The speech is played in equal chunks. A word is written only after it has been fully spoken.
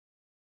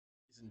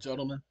and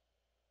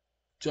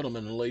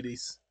gentlemen and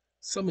ladies,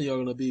 some of y'all are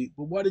gonna be,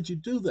 well, why did you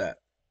do that?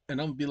 And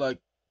I'm gonna be like,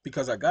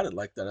 because I got it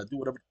like that. I do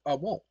whatever I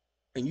want.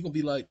 And you're gonna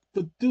be like,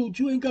 but dude,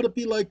 you ain't gotta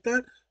be like that.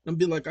 And I'm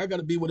gonna be like, I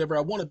gotta be whatever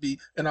I wanna be,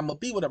 and I'm gonna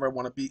be whatever I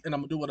wanna be, and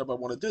I'm gonna do whatever I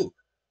wanna do.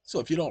 So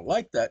if you don't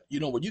like that, you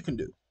know what you can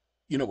do.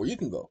 You know where you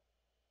can go.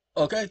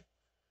 Okay?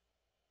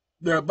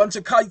 There are a bunch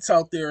of kites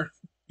out there.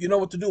 You know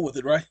what to do with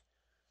it, right?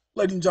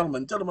 Ladies and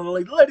gentlemen,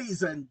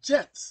 ladies and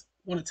gents,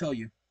 I want to tell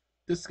you,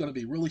 this is gonna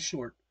be really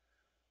short.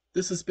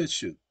 This is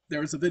BitChute.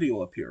 There is a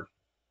video up here.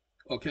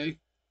 Okay?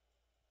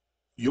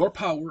 Your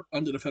power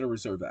under the Federal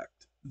Reserve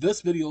Act.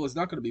 This video is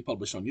not going to be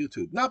published on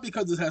YouTube. Not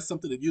because it has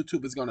something that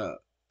YouTube is going to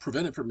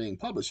prevent it from being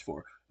published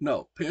for.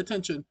 No, pay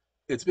attention.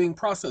 It's being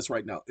processed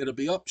right now. It'll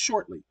be up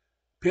shortly.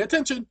 Pay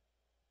attention.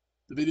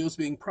 The video is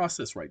being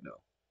processed right now.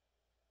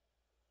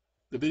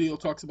 The video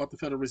talks about the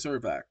Federal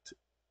Reserve Act.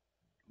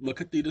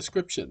 Look at the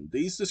description.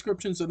 These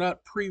descriptions are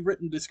not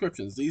pre-written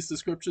descriptions. These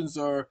descriptions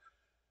are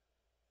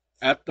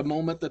at the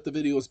moment that the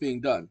video is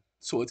being done.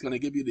 So it's going to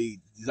give you the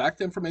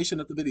exact information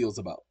that the video is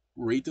about.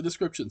 Read the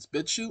descriptions.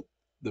 BitChute,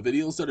 the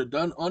videos that are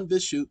done on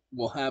BitChute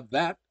will have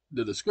that.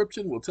 The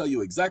description will tell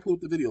you exactly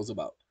what the video is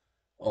about.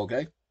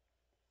 Okay?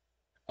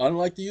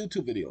 Unlike the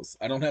YouTube videos,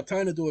 I don't have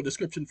time to do a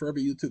description for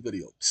every YouTube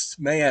video.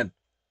 Man,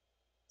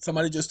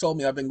 somebody just told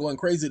me I've been going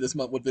crazy this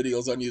month with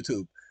videos on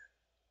YouTube.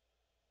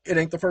 It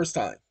ain't the first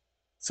time.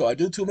 So I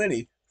do too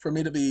many for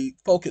me to be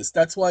focused.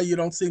 That's why you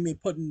don't see me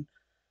putting,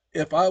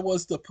 if I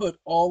was to put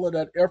all of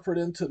that effort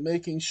into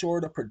making sure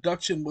the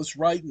production was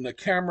right and the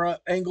camera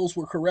angles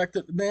were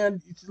corrected,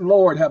 man,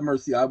 Lord have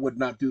mercy, I would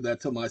not do that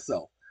to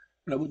myself.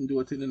 And I wouldn't do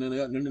it to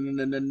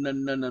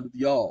none of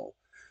y'all.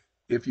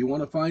 If you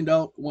want to find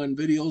out when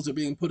videos are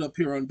being put up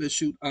here on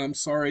BitChute, I'm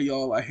sorry,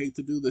 y'all. I hate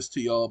to do this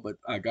to y'all, but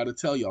I got to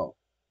tell y'all,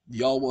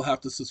 y'all will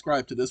have to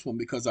subscribe to this one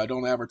because I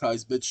don't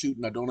advertise BitChute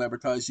and I don't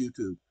advertise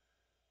YouTube.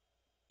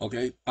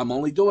 Okay? I'm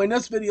only doing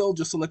this video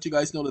just to let you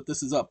guys know that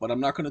this is up, but I'm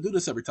not going to do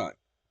this every time.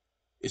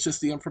 It's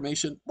just the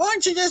information. Why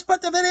don't you just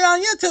put the video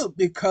on YouTube?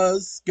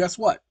 Because guess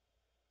what?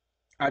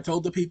 I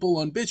told the people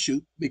on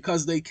BitChute,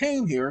 because they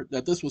came here,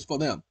 that this was for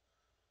them.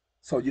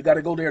 So you got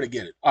to go there to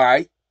get it. All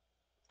right?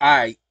 All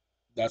right.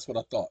 That's what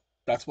I thought.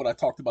 That's what I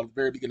talked about at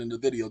the very beginning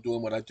of the video,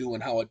 doing what I do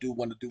and how I do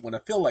want to do when I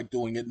feel like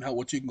doing it and how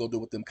what you can go do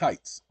with them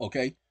kites.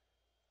 Okay?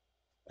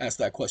 Ask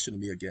that question to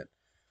me again.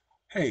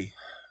 Hey,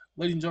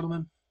 ladies and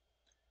gentlemen,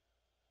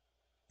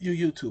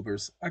 you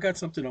YouTubers, I got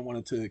something I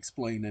wanted to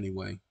explain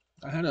anyway.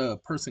 I had a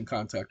person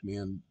contact me,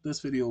 and this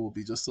video will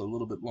be just a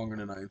little bit longer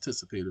than I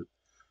anticipated.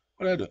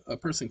 But I had a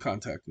person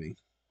contact me,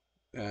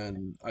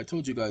 and I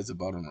told you guys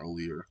about him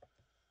earlier.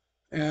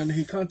 And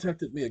he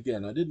contacted me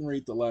again. I didn't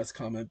read the last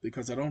comment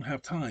because I don't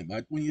have time.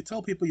 When you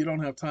tell people you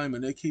don't have time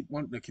and they keep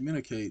wanting to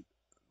communicate,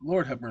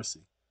 Lord have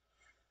mercy.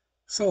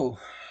 So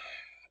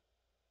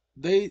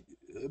they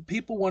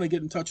people want to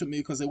get in touch with me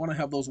because they want to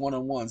have those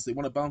one-on-ones. They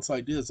want to bounce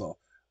ideas off.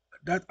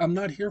 That I'm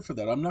not here for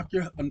that.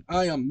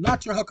 I am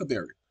not your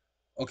huckleberry.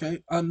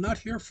 Okay, I'm not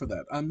here for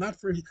that. I'm not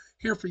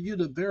here for you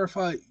to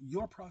verify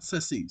your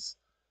processes.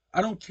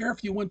 I don't care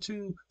if you went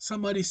to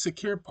somebody's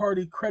secure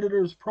party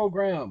creditors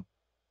program.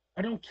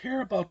 I don't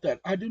care about that.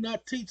 I do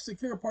not teach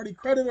secure party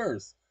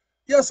creditors.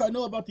 Yes, I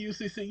know about the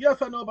UCC.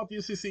 Yes, I know about the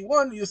UCC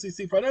 1, the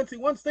UCC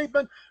financing 1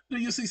 statement, the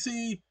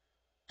UCC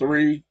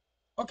 3,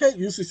 okay,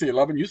 UCC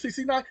 11,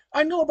 UCC 9.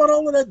 I know about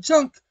all of that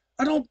junk.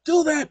 I don't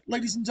do that,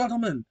 ladies and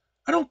gentlemen.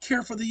 I don't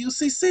care for the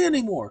UCC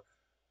anymore.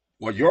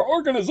 Well, your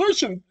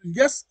organization,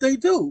 yes, they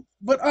do,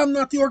 but I'm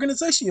not the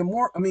organization. You're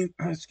more,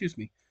 excuse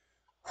me.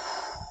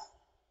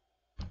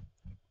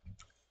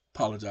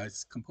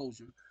 Apologize,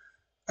 composure.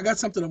 I got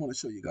something I want to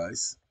show you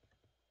guys.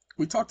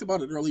 We talked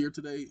about it earlier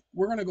today.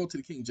 We're going to go to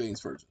the King James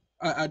Version.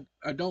 I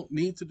don't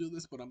need to do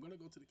this, but I'm going to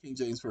go to the King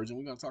James Version.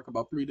 We're going to talk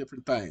about 3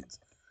 different things.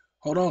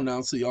 Hold on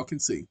now so y'all can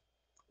see.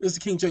 This is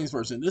the King James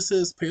Version. This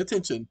is, pay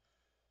attention,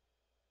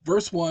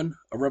 verse 1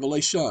 of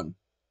Revelation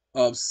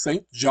of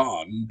St.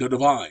 John the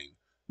Divine.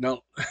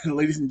 Now,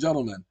 ladies and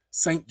gentlemen,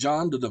 St.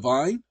 John the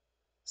Divine?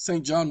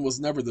 St. John was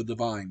never the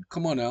divine.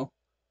 Come on now.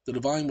 The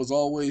divine was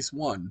always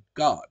one,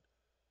 God.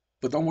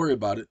 But don't worry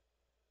about it.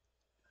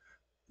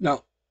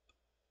 Now,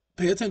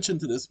 pay attention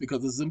to this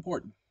because this is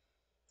important.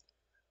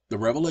 The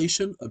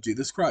revelation of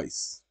Jesus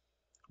Christ,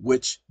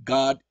 which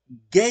God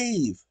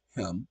gave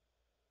him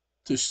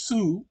to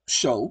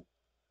show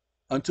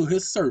unto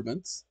his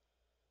servants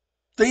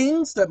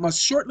things that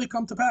must shortly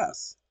come to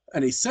pass.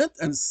 And he sent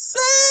and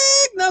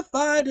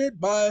signified it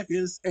by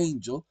his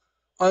angel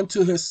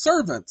unto his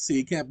servants. See,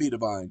 he can't be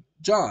divine.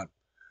 John.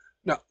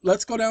 Now,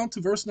 let's go down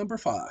to verse number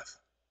 5.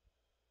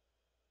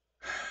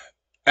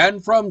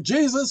 And from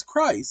Jesus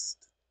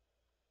Christ,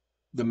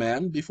 the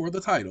man before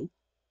the title.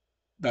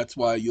 That's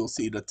why you'll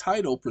see the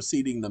title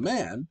preceding the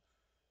man,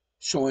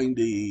 showing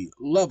the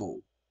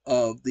level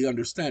of the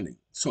understanding.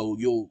 So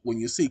when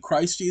you see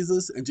Christ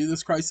Jesus and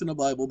Jesus Christ in the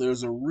Bible,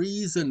 there's a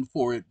reason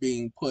for it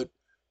being put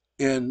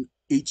in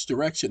each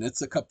direction.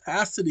 It's a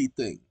capacity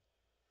thing.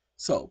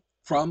 So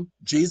from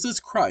Jesus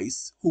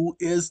Christ, who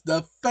is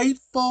the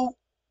faithful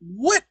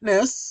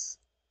witness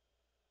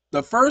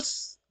The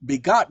first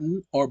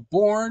begotten or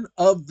born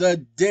of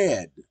the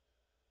dead.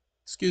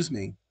 Excuse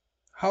me.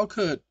 How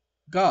could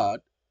God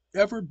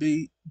ever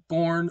be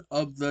born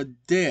of the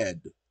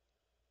dead?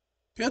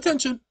 Pay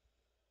attention.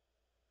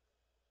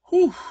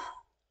 Whew.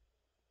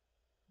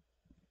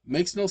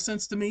 Makes no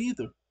sense to me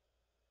either.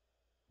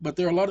 But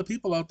there are a lot of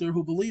people out there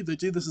who believe that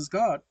Jesus is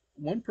God.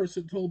 One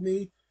person told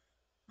me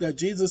that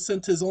Jesus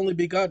sent his only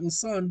begotten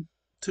son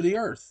to the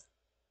earth.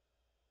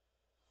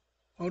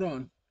 Hold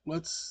on.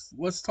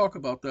 Let's talk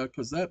about that,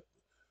 because that,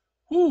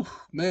 whew,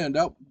 man,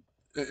 that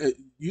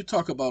you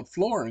talk about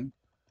flooring,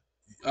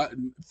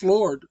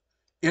 floored.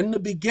 In the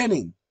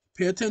beginning,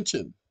 pay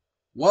attention,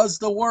 was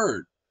the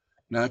word.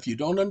 Now, if you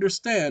don't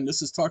understand,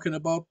 this is talking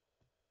about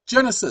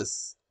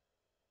Genesis.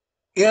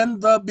 In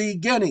the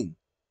beginning.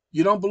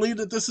 You don't believe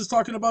that this is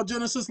talking about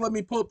Genesis? Let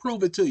me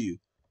prove it to you.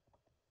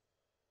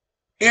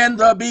 In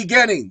the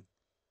beginning.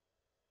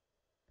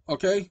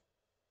 Okay?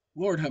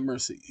 Lord have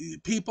mercy.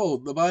 People,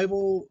 the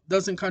Bible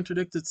doesn't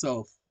contradict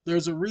itself.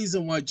 There's a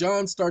reason why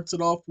John starts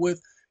it off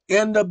with,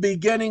 in the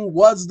beginning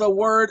was the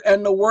Word,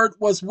 and the Word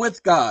was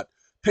with God.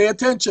 Pay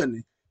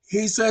attention.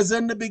 He says,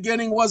 in the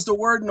beginning was the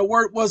Word, and the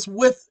Word was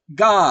with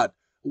God.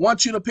 I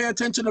want you to pay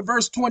attention to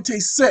verse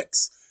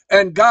 26.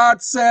 And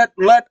God said,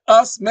 let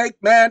us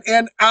make man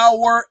in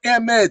our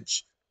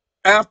image,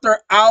 after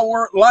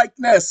our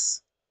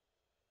likeness.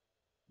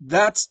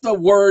 That's the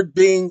Word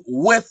being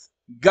with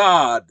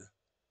God.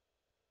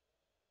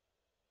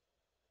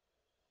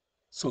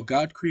 So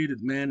God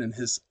created man in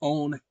his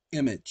own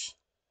image.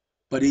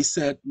 But he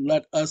said,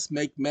 let us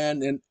make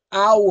man in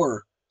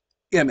our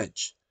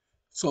image.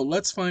 So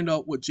let's find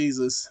out what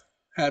Jesus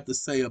had to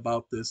say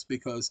about this,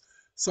 because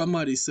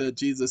somebody said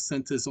Jesus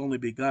sent his only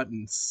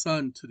begotten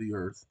son to the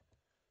earth.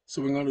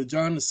 So we're going to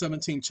John the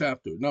 17th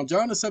chapter. Now,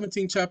 John the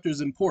 17th chapter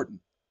is important.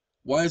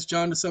 Why is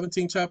John the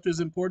 17th chapter is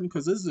important?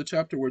 Because this is the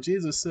chapter where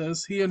Jesus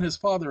says he and his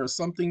Father are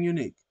something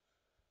unique.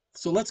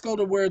 So let's go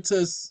to where it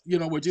says,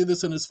 where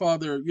Jesus and his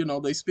Father,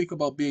 they speak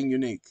about being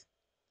unique.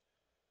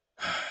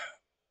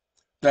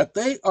 That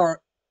they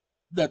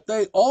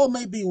all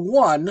may be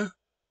one,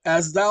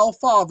 as thou,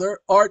 Father,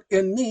 art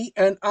in me,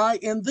 and I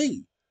in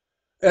thee.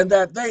 And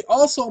that they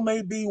also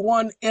may be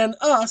one in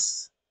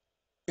us,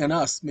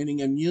 meaning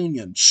in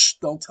union. Shh,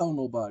 don't tell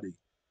nobody.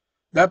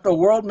 That the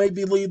world may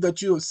believe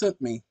that you have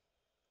sent me.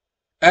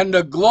 And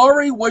the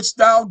glory which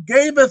thou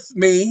gavest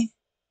me,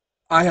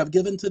 I have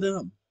given to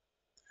them,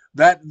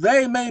 that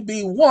they may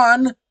be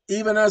one,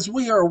 even as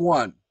we are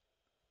one.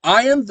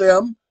 I in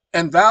them,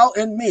 and thou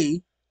in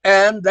me,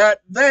 and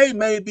that they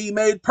may be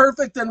made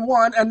perfect in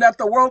one, and that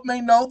the world may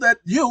know that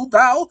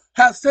thou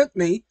hast sent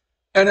me,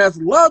 and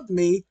hast loved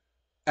me,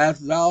 as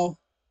thou,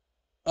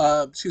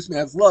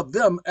 has loved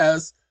them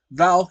as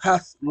thou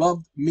hast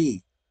loved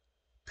me.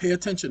 Pay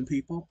attention,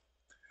 people.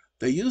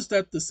 They use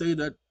that to say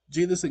that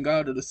Jesus and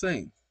God are the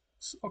same.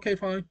 Okay,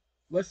 fine.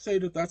 Let's say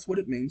that that's what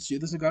it means.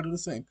 Jesus and God are the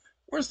same.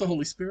 Where's the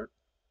Holy Spirit?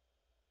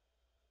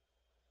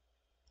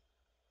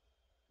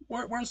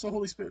 Where's the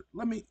Holy Spirit?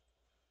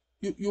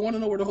 You want to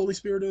know where the Holy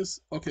Spirit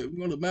is? Okay, we're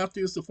going to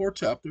Matthew, the 4th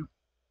chapter.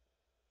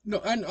 No,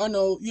 I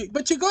know,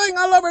 but you're going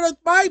all over the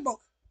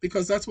Bible.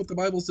 Because that's what the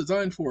Bible's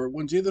designed for.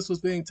 When Jesus was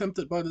being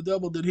tempted by the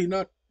devil, did he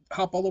not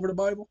hop all over the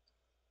Bible?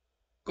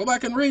 Go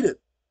back and read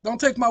it. Don't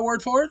take my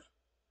word for it.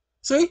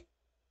 See?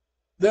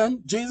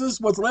 Then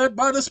Jesus was led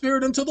by the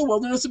Spirit into the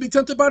wilderness to be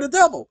tempted by the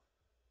devil.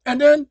 And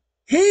then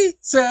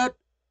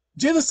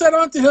Jesus said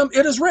unto him,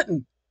 it is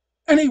written.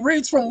 And he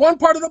reads from one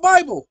part of the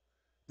Bible.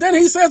 Then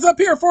he says up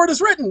here, for it is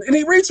written. And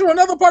he reads from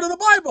another part of the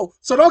Bible.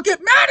 So don't get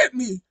mad at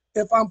me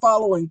if I'm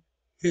following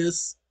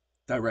his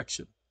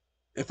direction,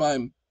 if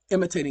I'm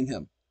imitating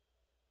him.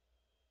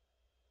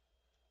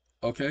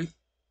 Okay?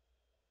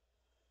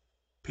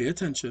 Pay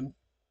attention.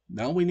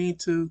 Now we need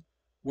to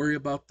worry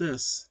about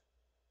this.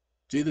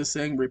 Jesus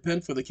saying,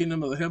 repent, for the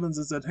kingdom of the heavens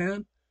is at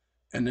hand.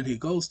 And then he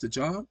goes to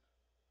John.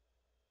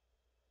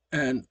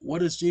 And what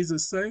does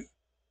Jesus say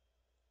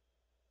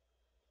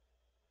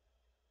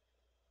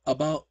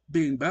about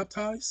being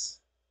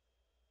baptized?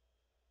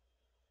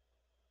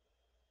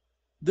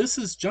 This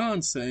is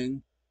John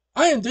saying,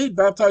 I indeed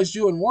baptized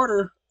you in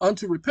water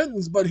unto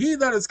repentance, but he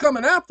that is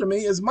coming after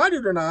me is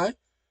mightier than I,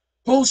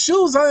 whose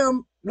shoes I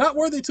am not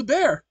worthy to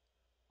bear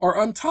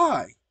or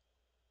untie.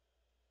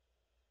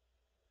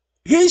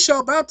 He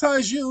shall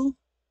baptize you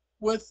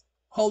with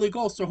Holy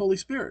Ghost or Holy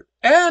Spirit,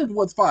 and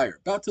with fire,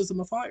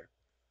 baptism of fire.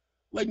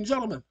 Ladies and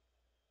gentlemen,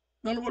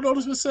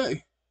 notice what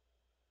say.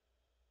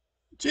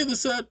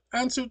 Jesus said,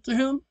 answered to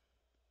him,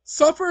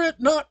 suffer it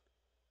not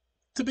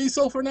to be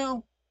so for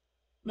now.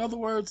 In other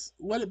words,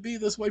 let it be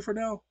this way for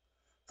now.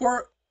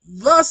 For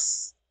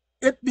thus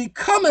it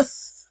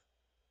becometh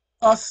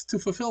us to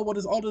fulfill what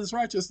is all that is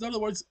righteous. In other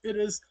words, it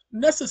is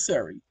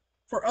necessary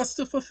for us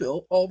to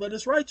fulfill all that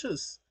is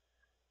righteous.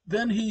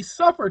 Then he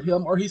suffered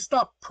him, or he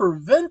stopped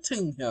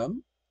preventing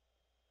him.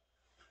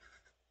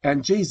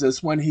 And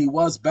Jesus, when he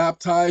was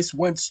baptized,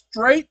 went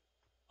straight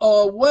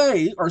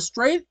way, out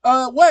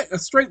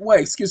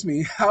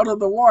of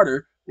the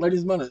water.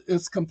 Ladies and gentlemen,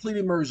 it's complete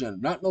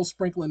immersion. Not no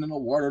sprinkling in no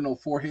water, no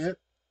forehead.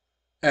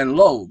 And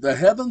lo, the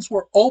heavens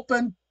were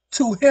opened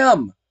to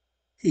him.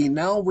 He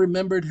now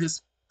remembered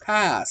his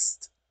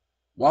past.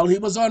 While he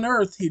was on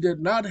earth, he did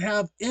not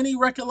have any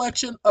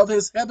recollection of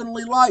his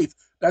heavenly life.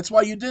 That's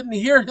why you didn't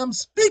hear him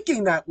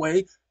speaking that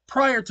way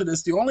prior to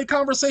this. The only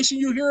conversation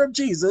you hear of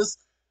Jesus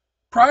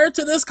prior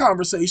to this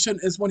conversation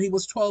is when he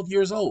was 12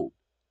 years old.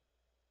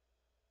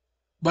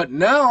 But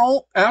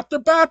now, after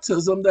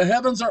baptism, the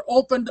heavens are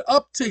opened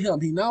up to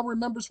him. He now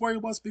remembers where he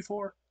was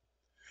before.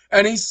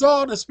 And he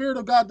saw the Spirit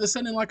of God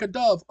descending like a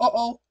dove.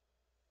 Uh-oh,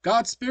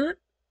 God's Spirit?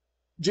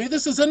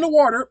 Jesus is in the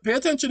water. Pay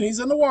attention, he's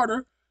in the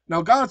water.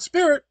 Now God's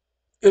Spirit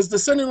is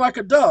descending like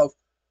a dove.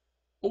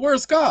 Well,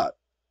 where's God?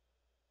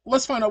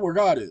 Let's find out where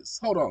God is.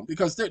 Hold on,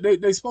 because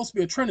they're supposed to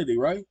be a Trinity,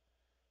 right?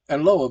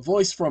 And lo, a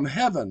voice from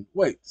heaven.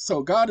 Wait,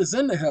 so God is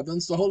in the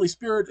heavens, the Holy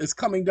Spirit is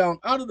coming down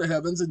out of the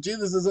heavens, and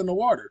Jesus is in the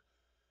water.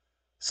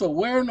 So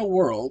where in the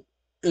world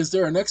is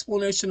there an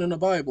explanation in the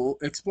Bible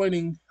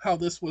explaining how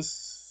this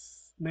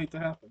was made to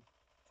happen?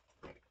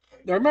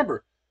 Now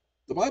remember,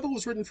 the Bible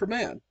was written for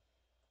man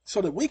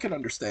so that we can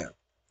understand.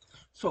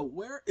 So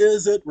where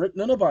is it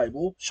written in the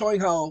Bible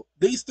showing how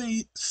these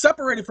three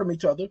separated from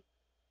each other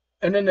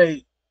and then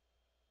they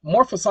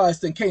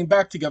morphosized and came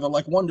back together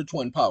like Wonder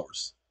Twin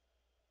powers?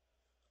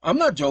 I'm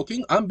not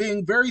joking. I'm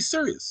being very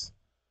serious.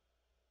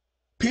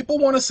 People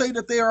want to say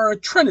that they are a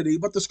Trinity,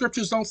 but the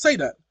scriptures don't say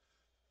that.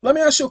 Let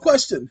me ask you a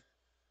question.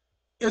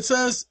 It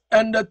says,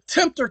 and the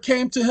tempter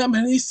came to him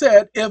and he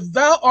said, if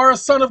thou art a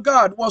son of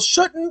God. Well,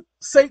 shouldn't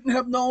Satan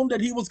have known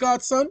that he was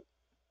God's son?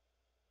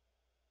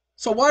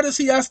 So why does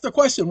he ask the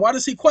question? Why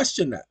does he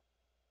question that?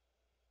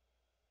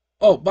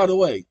 Oh, by the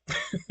way,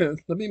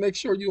 let me make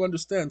sure you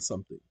understand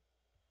something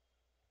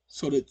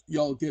so that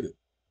y'all get it.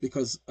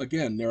 Because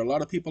again, there are a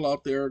lot of people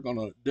out there going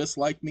to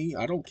dislike me.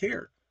 I don't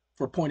care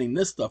for pointing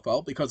this stuff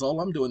out because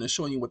all I'm doing is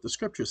showing you what the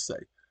scriptures say.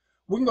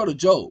 We can go to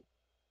Job.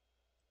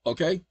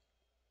 Okay?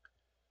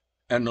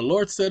 And the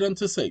Lord said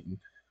unto Satan,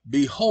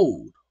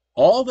 behold,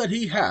 all that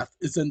he hath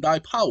is in thy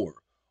power.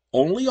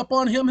 Only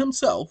upon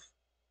himself,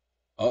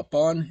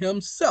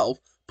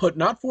 put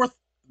not forth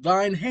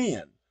thine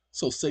hand.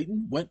 So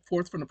Satan went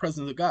forth from the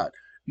presence of God.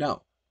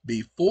 Now,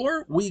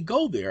 before we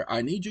go there,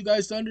 I need you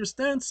guys to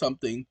understand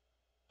something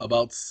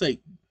about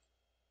Satan.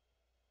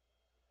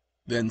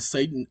 Then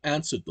Satan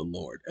answered the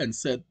Lord and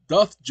said,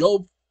 doth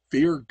Job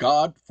fear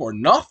God for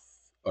naught?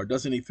 Or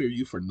doesn't he fear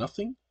you for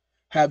nothing?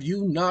 Have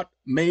you not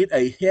made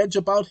a hedge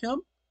about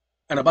him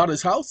and about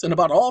his house and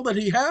about all that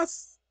he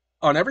has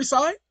on every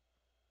side?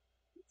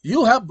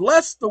 You have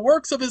blessed the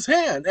works of his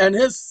hand, and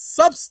his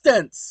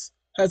substance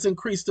has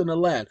increased in the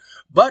land.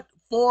 But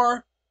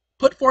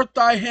put forth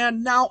thy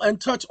hand now and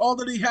touch all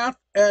that he hath,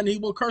 and he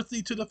will curse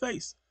thee to the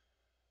face.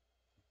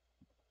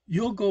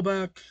 You'll go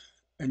back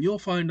and you'll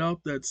find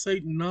out that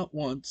Satan not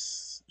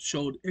once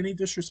showed any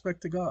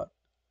disrespect to God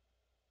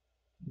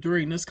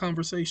during this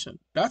conversation.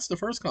 That's the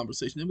first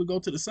conversation. Then we go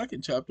to the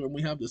second chapter and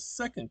we have the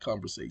second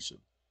conversation.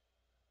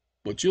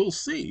 But you'll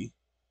see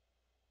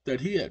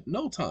that he at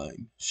no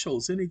time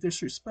shows any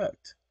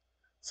disrespect.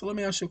 So let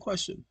me ask you a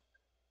question.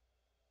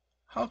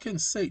 How can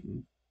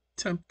Satan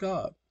tempt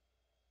God?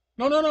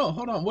 No,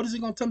 hold on. What is he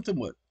going to tempt him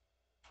with?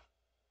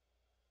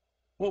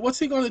 Well, what's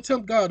he going to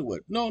tempt God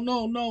with? No.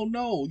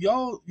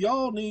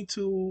 Y'all need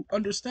to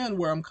understand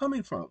where I'm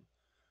coming from.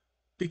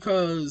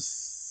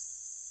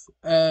 Because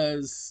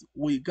as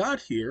we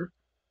got here,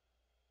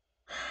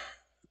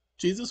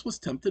 Jesus was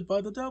tempted by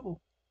the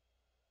devil.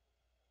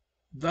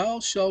 Thou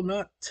shalt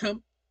not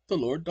tempt the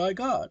Lord thy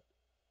God.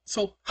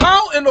 So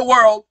how in the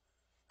world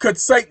could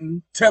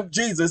Satan tempt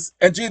Jesus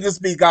and Jesus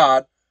be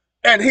God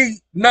and he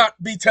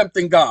not be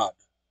tempting God?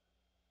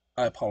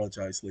 I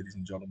apologize, ladies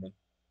and gentlemen.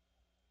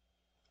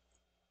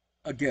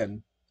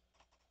 Again,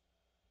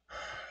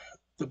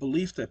 the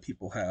belief that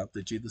people have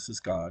that Jesus is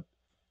God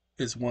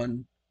is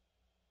one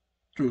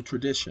through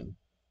tradition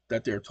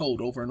that they're told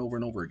over and over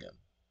and over again.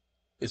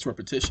 It's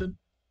repetition.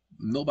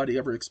 Nobody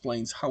ever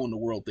explains how in the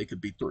world they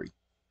could be three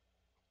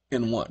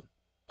in one,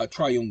 a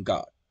triune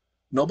God.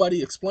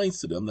 Nobody explains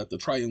to them that the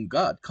triune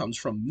God comes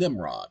from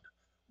Nimrod,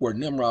 where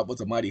Nimrod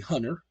was a mighty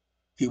hunter,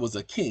 he was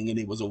a king, and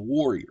he was a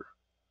warrior.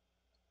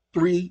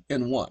 3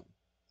 in 1.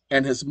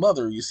 And his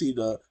mother, you see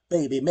the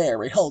baby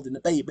Mary holding the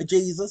baby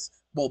Jesus?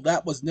 Well,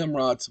 that was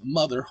Nimrod's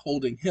mother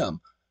holding him.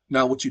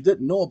 Now, what you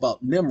didn't know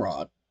about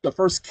Nimrod, the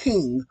first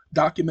king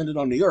documented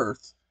on the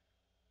earth,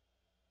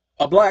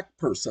 a black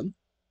person.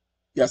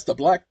 Yes,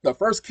 the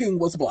first king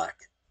was black.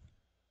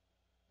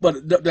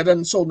 But that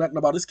doesn't show nothing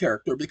about his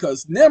character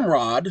because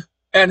Nimrod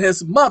and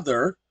his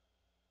mother,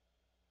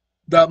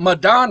 the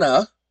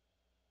Madonna,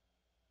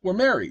 were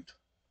married.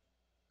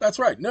 That's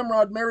right.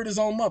 Nimrod married his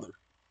own mother.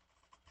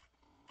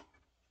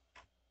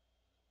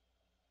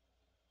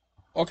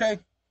 Okay?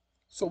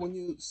 So when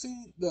you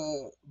see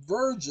the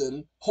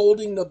virgin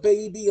holding the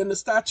baby in the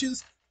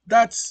statues,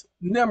 that's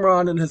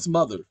Nimrod and his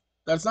mother.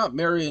 That's not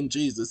Mary and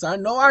Jesus. I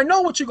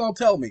know what you're going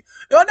to tell me.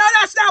 No,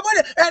 that's not what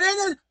it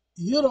is.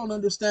 You don't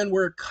understand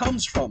where it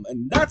comes from,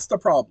 and that's the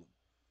problem.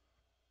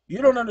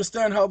 You don't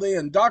understand how they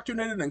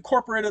indoctrinated and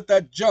incorporated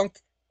that junk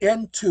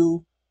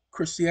into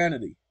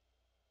Christianity.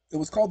 It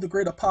was called the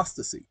Great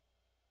Apostasy.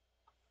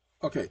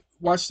 Okay,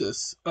 watch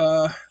this.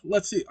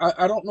 Let's see.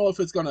 I don't know if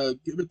it's gonna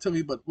give it to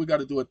me, but we got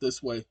to do it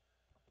this way.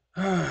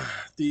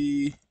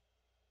 The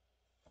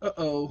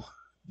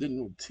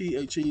didn't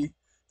THEGRP.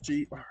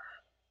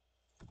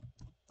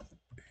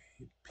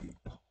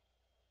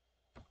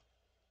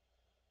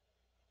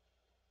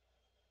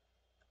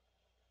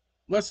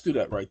 Let's do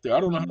that right there. I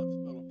don't know how to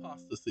spell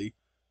apostasy,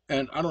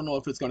 and I don't know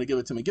if it's going to give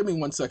it to me. Give me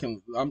 1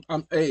 second.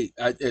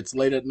 It's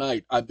late at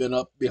night. I've been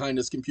up behind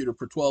this computer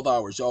for 12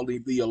 hours. Y'all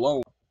leave me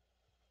alone.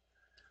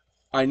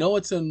 I know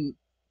it's in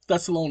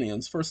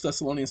Thessalonians, First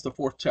Thessalonians, the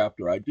 4th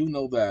chapter. I do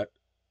know that.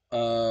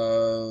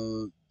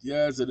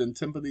 Yeah, is it in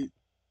Timothy?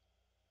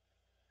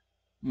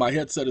 My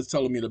headset is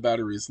telling me the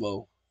battery is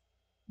low.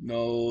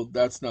 No,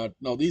 that's not.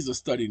 No, these are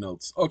study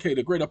notes. Okay,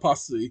 the great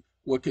apostasy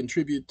would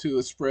contribute to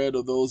a spread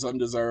of those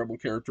undesirable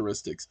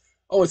characteristics.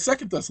 Oh, it's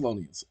Second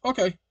Thessalonians.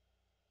 Okay,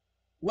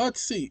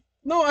 let's see.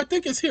 No, I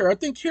think it's here. I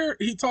think here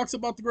he talks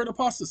about the great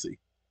apostasy.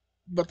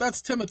 But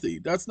that's Timothy.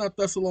 That's not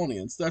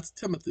Thessalonians. That's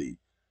Timothy.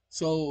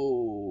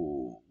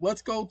 So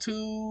let's go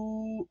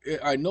to.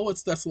 I know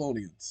it's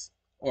Thessalonians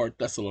or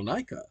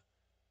Thessalonica.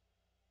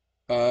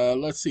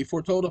 Let's see.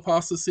 Foretold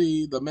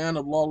apostasy. The man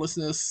of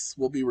lawlessness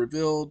will be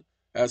revealed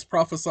as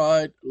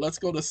prophesied. Let's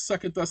go to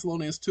 2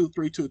 Thessalonians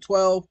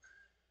 2:3-12.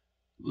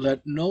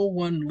 Let no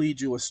one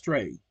lead you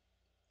astray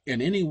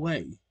in any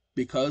way,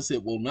 because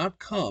it will not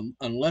come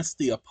unless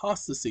the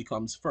apostasy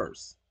comes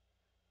first.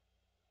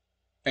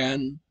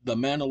 And the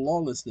man of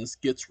lawlessness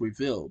gets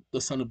revealed,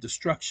 the son of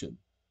destruction.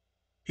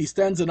 He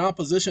stands in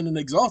opposition and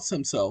exalts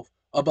himself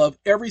above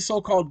every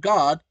so-called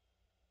God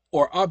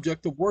or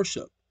object of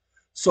worship,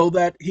 so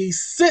that he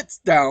sits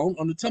down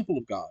on the temple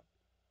of God,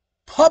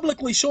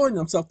 publicly showing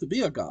himself to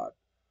be a God.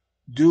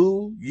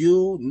 Do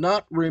you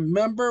not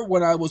remember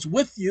when I was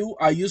with you,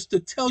 I used to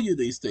tell you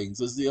these things,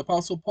 as the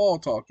Apostle Paul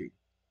talking.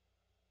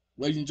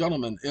 Ladies and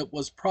gentlemen, it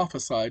was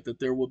prophesied that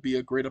there would be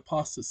a great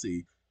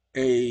apostasy,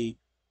 a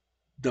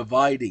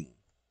dividing,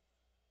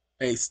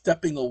 a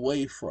stepping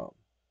away from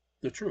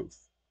the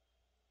truth.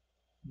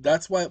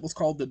 That's why it was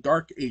called the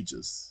Dark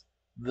Ages.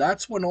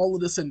 That's when all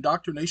of this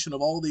indoctrination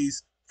of all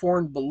these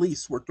foreign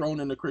beliefs were thrown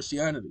into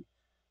Christianity.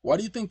 Why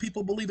do you think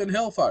people believe in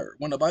hellfire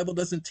when the Bible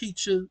doesn't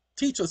teach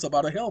us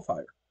about a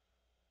hellfire?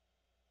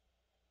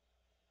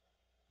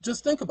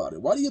 Just think about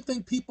it. Why do you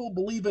think people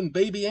believe in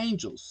baby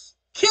angels?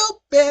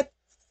 Cupid,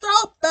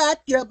 throw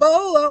back your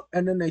bow.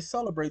 And then they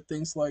celebrate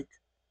things like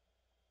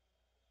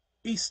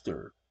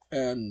Easter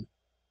and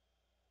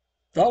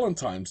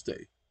Valentine's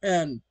Day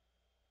and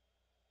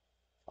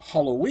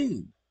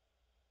Halloween.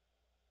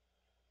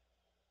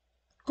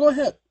 Go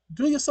ahead.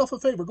 Do yourself a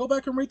favor. Go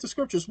back and read the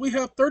scriptures. We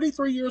have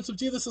 33 years of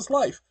Jesus'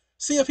 life.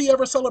 See if he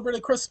ever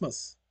celebrated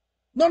Christmas.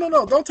 No.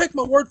 Don't take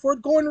my word for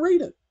it. Go and read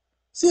it.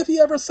 See if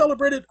he ever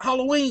celebrated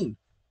Halloween.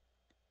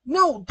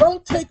 No,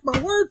 don't take my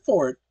word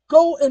for it.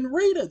 Go and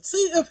read it.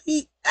 See if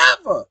he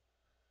ever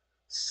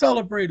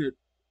celebrated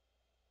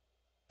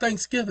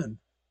Thanksgiving,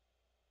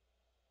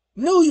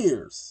 New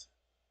Year's.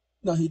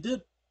 Now, he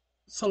did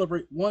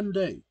celebrate one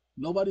day.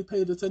 Nobody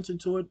paid attention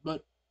to it,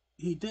 but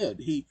he did.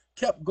 He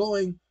kept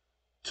going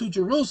to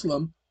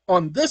Jerusalem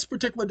on this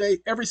particular day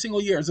every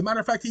single year. As a matter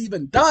of fact, he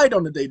even died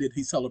on the day that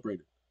he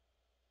celebrated.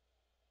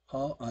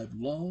 How I've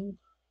longed,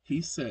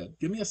 he said.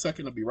 Give me a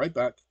second, I'll be right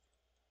back.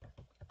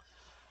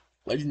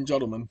 Ladies and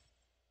gentlemen,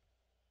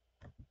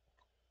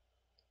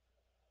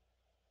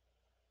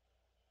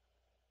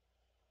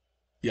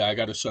 yeah, I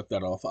got to shut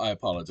that off. I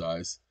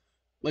apologize.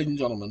 Ladies and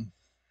gentlemen,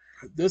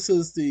 this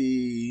is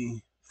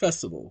the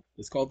festival.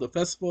 It's called the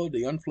Festival of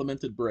the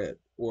Unfermented Bread,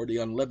 or the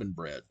Unleavened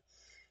Bread.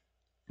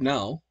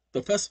 Now,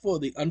 the Festival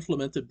of the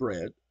Unfermented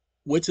Bread,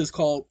 which is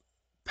called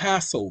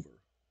Passover,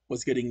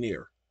 was getting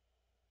near.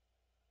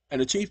 And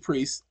the chief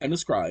priests and the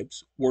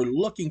scribes were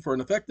looking for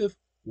an effective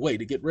way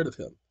to get rid of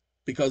him,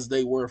 because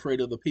they were afraid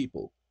of the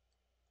people.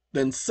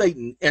 Then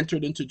Satan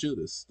entered into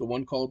Judas, the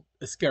one called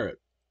Iscariot,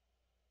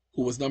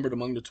 who was numbered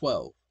among the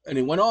 12. And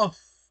he went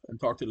off and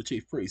talked to the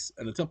chief priests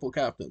and the temple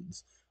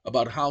captains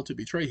about how to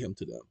betray him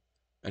to them.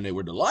 And they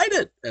were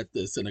delighted at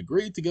this and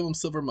agreed to give him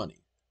silver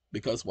money.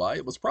 Because why?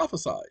 It was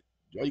prophesied.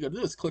 All you got to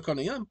do is click on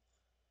the M,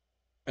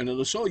 and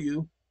it'll show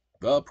you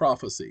the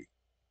prophecy.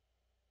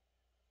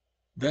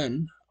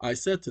 Then I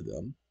said to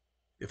them,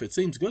 if it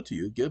seems good to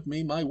you, give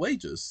me my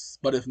wages.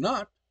 But if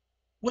not,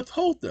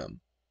 withhold them.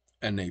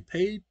 And they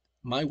paid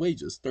my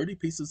wages 30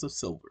 pieces of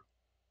silver.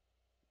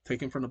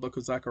 Taken from the book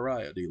of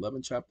Zechariah, the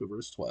 11th chapter,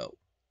 verse 12.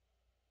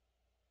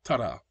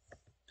 Ta-da.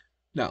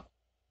 Now,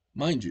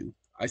 mind you,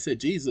 I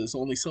said Jesus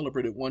only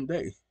celebrated one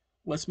day.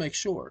 Let's make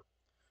sure.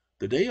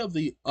 The day of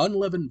the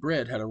unleavened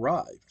bread had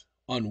arrived,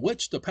 on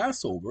which the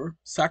Passover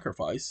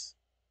sacrifice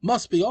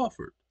must be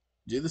offered.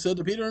 Jesus said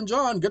to Peter and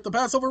John, get the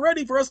Passover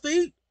ready for us to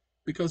eat.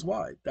 Because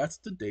why? That's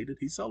the day that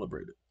he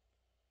celebrated.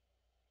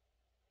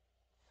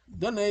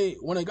 Then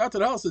when they got to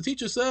the house, the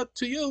teacher said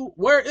to you,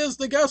 where is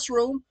the guest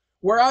room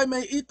where I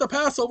may eat the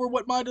Passover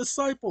with my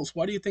disciples?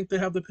 Why do you think they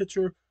have the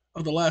picture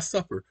of the Last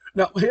Supper.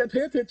 Now, pay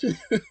attention.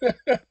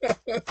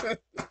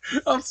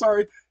 I'm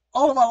sorry.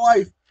 All of my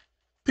life,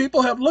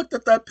 people have looked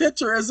at that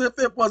picture as if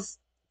it was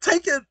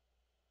taken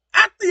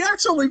at the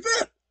actual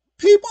event.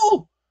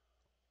 People,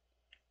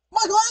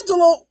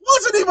 Michelangelo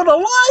wasn't even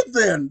alive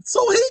then,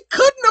 so he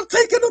couldn't have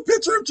taken a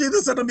picture of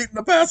Jesus at a meeting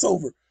of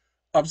Passover.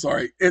 I'm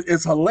sorry.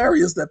 It's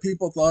hilarious that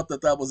people thought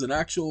that that was an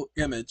actual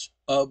image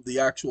of the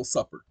actual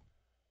supper.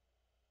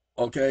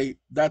 Okay,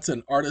 that's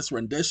an artist's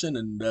rendition,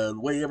 and the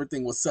way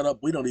everything was set up,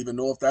 we don't even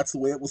know if that's the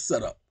way it was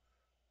set up.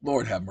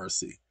 Lord have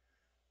mercy.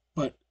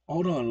 But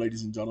hold on,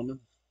 ladies and gentlemen.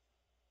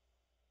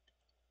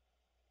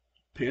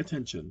 Pay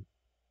attention.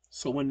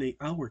 So when the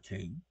hour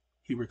came,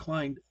 he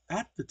reclined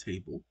at the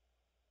table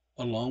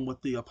along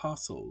with the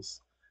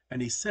apostles,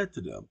 and he said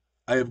to them,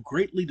 I have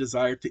greatly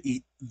desired to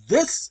eat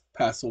this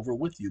Passover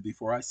with you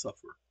before I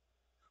suffer.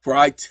 For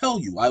I tell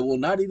you, I will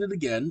not eat it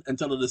again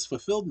until it is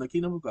fulfilled in the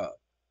kingdom of God.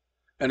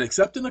 And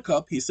accepting a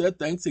cup, he said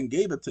thanks and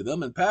gave it to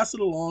them and passed it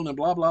along and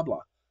blah, blah,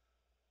 blah.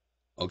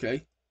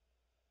 Okay?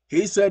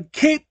 He said,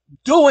 keep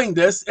doing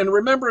this in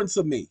remembrance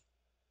of me.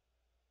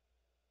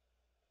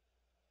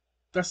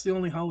 That's the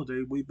only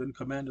holiday we've been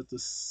commanded to.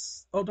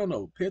 Oh,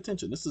 no. Pay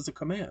attention. This is a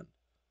command.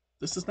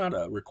 This is not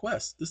a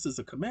request. This is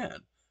a command.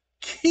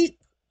 Keep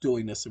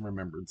doing this in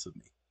remembrance of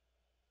me.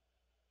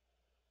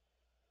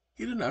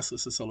 He didn't ask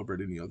us to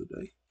celebrate any other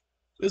day.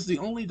 It's the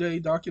only day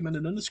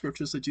documented in the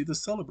scriptures that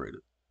Jesus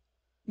celebrated.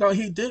 Now,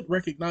 he did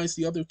recognize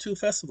the other two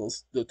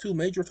festivals, the two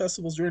major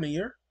festivals during the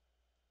year.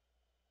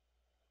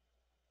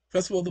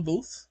 Festival of the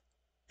Booths.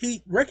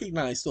 He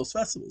recognized those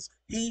festivals.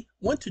 He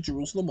went to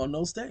Jerusalem on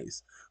those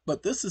days.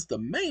 But this is the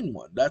main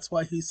one. That's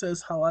why he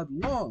says, how I've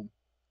longed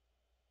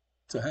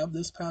to have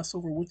this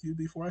Passover with you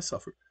before I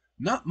suffer.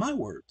 Not my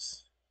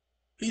words.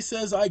 He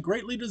says, I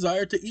greatly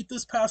desire to eat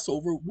this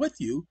Passover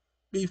with you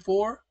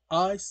before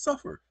I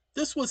suffer.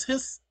 This was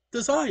his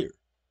desire,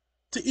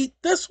 to eat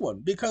this one,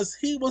 because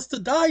he was to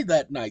die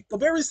that night, the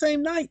very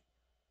same night.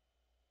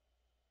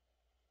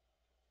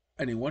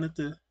 And he wanted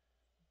to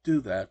do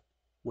that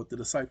with the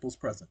disciples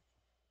present.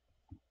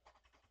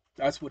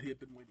 That's what he had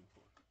been waiting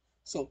for.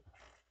 So,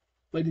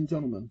 ladies and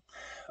gentlemen,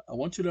 I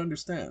want you to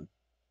understand,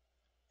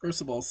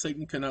 first of all,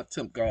 Satan cannot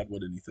tempt God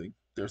with anything.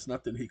 There's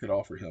nothing he could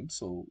offer him,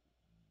 so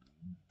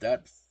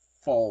that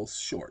falls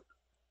short.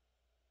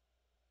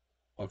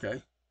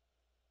 Okay?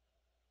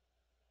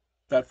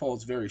 That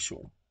falls very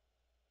short.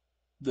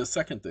 The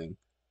second thing,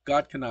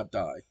 God cannot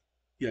die,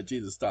 yet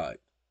Jesus died.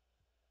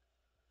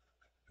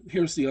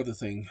 Here's the other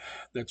thing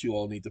that you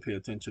all need to pay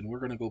attention. We're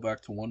going to go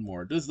back to one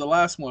more. This is the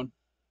last one,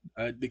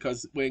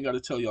 because we ain't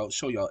got to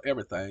show y'all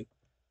everything.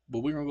 But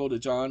we're going to go to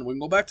John. We're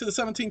going to go back to the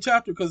 17th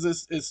chapter because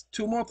it's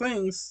two more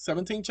things.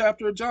 17th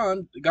chapter of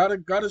John.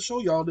 Gotta show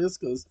y'all this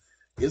because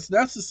it's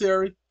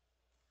necessary.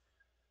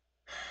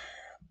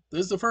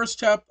 This is the first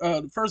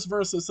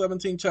verse of the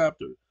 17th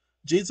chapter.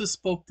 Jesus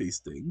spoke these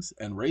things,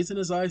 and raising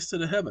his eyes to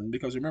the heaven,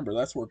 because remember,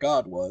 that's where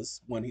God was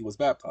when he was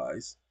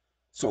baptized.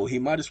 So he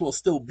might as well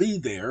still be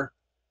there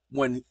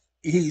when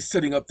he's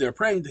sitting up there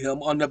praying to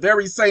him on the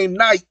very same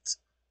night.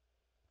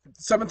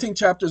 17th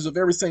chapter is the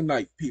very same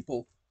night,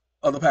 people,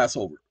 of the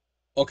Passover.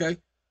 Okay?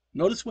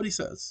 Notice what he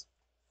says.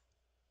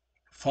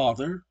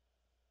 Father,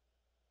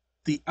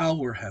 the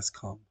hour has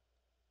come.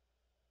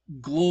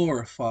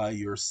 Glorify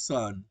your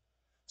Son,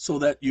 so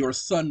that your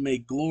Son may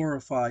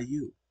glorify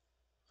you.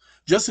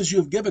 Just as you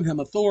have given him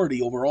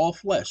authority over all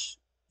flesh,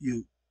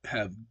 you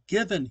have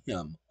given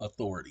him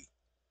authority.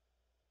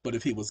 But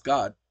if he was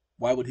God,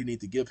 why would he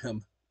need to give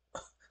him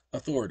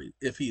authority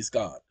if he's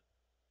God?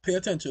 Pay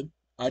attention.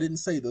 I didn't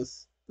say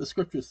this. The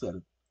scripture said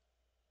it.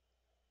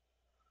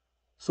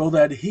 So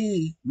that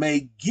he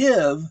may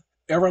give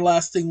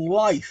everlasting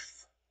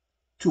life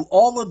to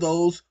all of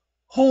those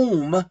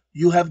whom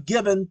you have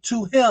given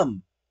to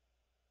him.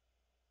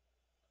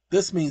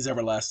 This means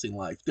everlasting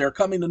life. They're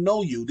coming to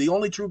know you, the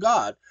only true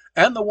God,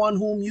 and the one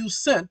whom you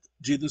sent,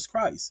 Jesus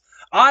Christ.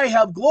 I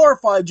have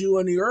glorified you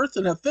on the earth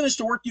and have finished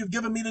the work you've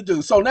given me to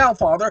do. So now,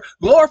 Father,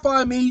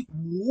 glorify me.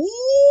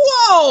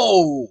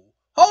 Whoa!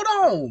 Hold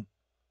on.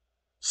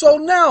 So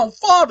now,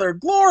 Father,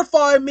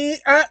 glorify me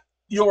at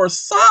your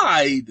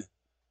side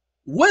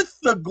with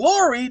the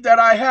glory that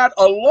I had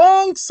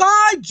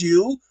alongside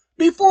you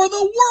before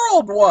the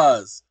world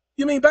was.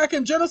 You mean back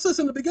in Genesis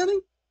in the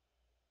beginning?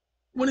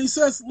 When he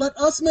says, let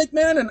us make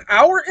man in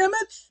our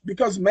image,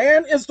 because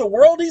man is the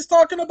world he's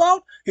talking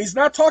about. He's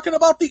not talking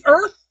about the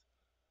earth.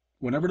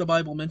 Whenever the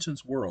Bible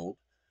mentions world,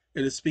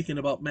 it is speaking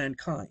about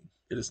mankind.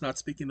 It is not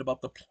speaking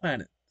about the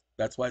planet.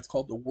 That's why it's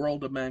called the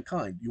world of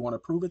mankind. You want to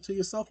prove it to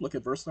yourself? Look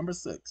at verse number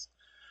 6.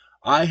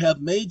 I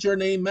have made your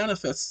name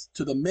manifest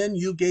to the men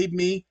you gave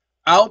me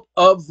out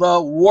of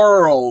the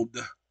world.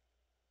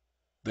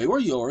 They were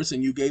yours,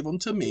 and you gave them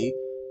to me,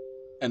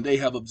 and they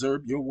have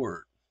observed your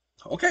word.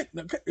 Okay.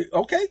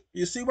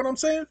 You see what I'm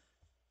saying?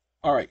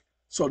 All right.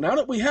 So now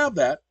that we have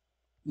that,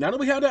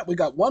 we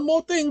got one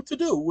more thing to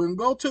do. We're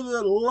going to go to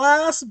the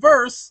last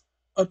verse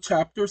of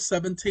chapter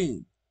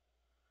 17.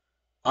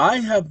 I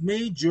have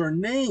made your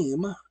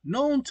name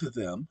known to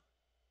them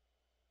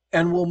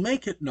and will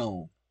make it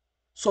known.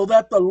 so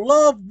that the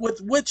love with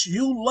which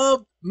you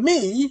loved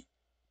me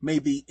may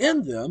be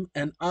in them,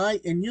 and I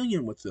in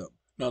union with them.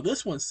 Now,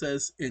 this one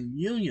says in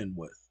union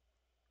with.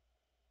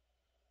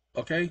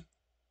 Okay?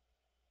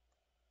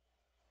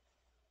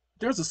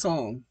 There's a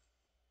song.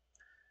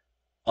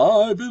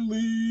 I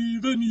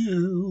believe in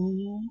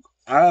you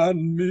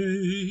and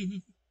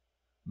me.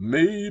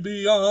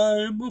 Maybe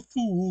I'm a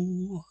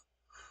fool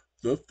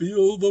to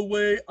feel the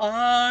way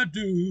I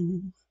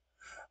do.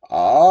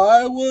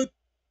 I would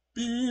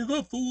be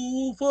the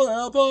fool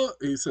forever.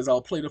 He says,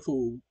 I'll play the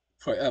fool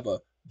forever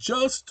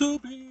just to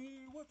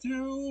be with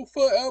you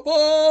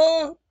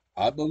forever.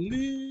 I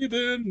believe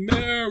in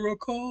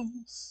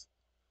miracles.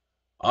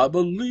 I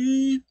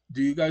believe.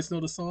 Do you guys know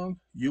the song?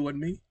 You and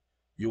me,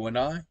 you and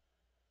I.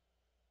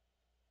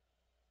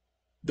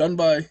 Done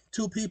by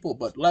two people,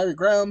 but Larry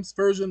Graham's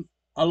version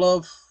I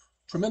love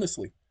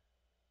tremendously.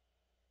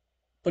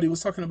 But he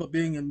was talking about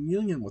being in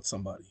union with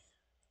somebody.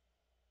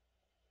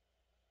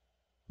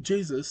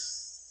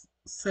 Jesus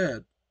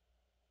said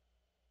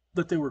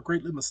that they were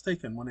greatly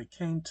mistaken when it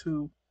came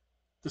to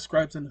the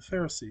scribes and the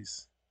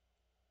Pharisees.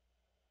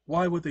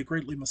 Why were they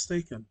greatly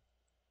mistaken?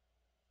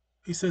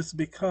 He says,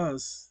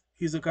 because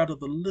he's a God of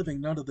the living,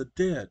 not of the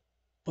dead.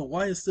 But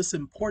why is this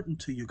important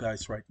to you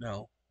guys right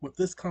now with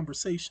this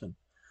conversation?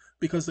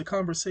 Because the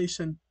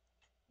conversation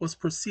was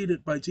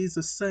preceded by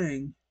Jesus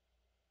saying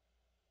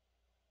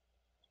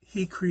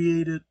he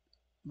created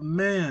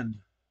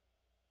man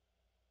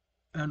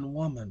and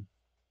woman.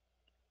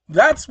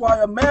 That's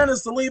why a man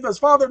is to leave his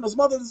father and his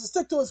mother is to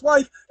stick to his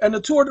wife, and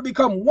the two are to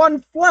become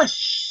one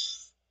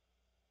flesh.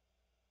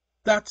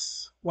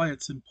 That's why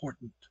it's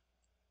important.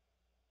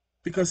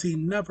 Because he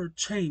never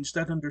changed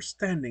that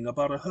understanding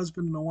about a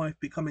husband and a wife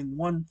becoming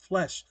one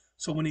flesh.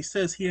 So when he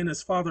says he and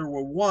his father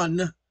were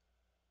one,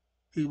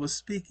 he was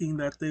speaking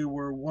that they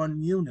were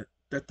one unit,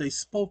 that they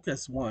spoke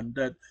as one,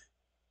 that,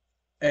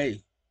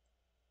 hey,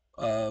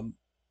 um,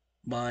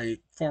 my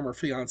former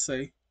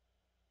fiance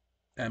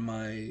and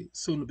my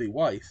soon-to-be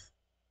wife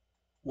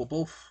will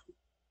both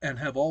and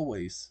have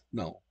always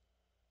known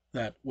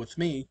that with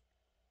me,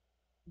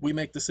 we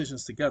make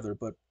decisions together,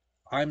 but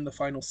I'm the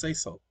final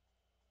say-so.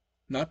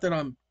 Not that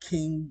I'm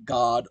king,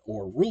 god,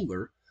 or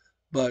ruler,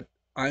 but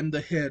I'm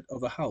the head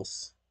of the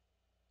house.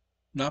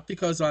 Not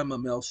because I'm a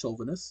male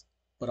chauvinist,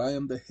 but I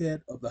am the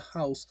head of the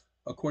house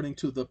according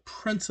to the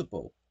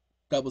principle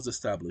that was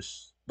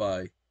established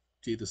by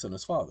Jesus and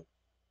his father.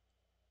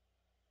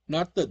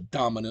 Not the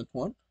dominant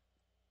one,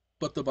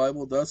 but the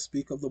Bible does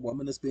speak of the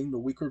woman as being the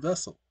weaker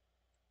vessel.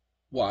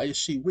 Why is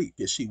she weak?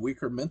 Is she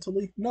weaker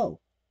mentally? No.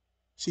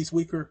 She's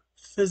weaker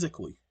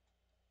physically.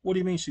 What do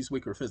you mean she's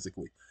weaker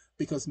physically?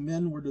 Because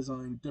men were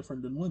designed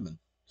different than women.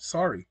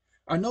 Sorry.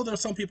 I know there are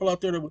some people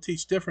out there that will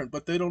teach different,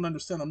 but they don't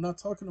understand. I'm not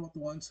talking about the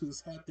ones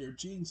who's had their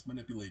genes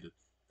manipulated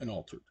and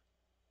altered.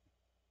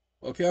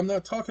 Okay, I'm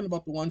not talking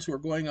about the ones who are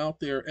going out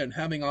there and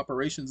having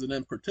operations and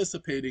then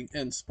participating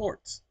in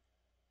sports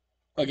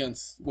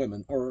against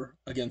women or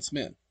against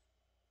men.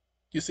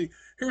 You see,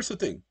 here's the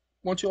thing.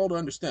 I want you all to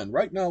understand.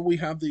 Right now, we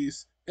have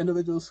these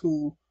individuals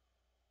who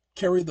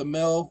carry the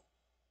male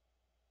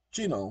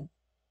genome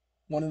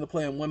wanting to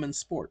play in women's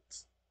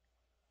sports.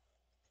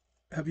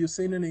 Have you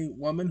seen any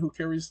woman who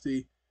carries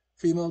the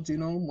female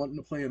genome wanting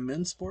to play in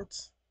men's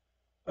sports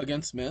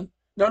against men?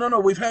 No, no, no.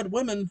 We've had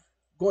women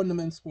going to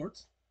men's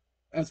sports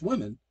as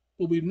women,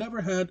 but we've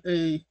never had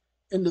a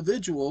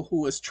individual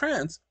who is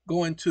trans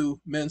going to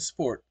men's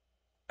sport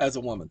as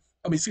a woman.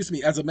 I mean, excuse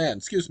me, as a man.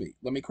 Excuse me.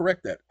 Let me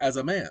correct that. As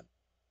a man.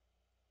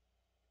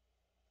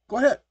 Go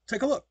ahead.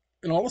 Take a look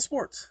in all the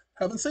sports.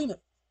 Haven't seen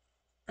it.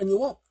 And you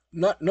won't.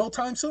 Not no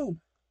time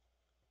soon.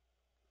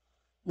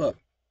 Look,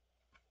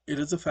 it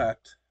is a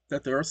fact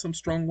that there are some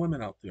strong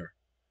women out there.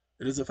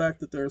 It is a fact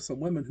that there are some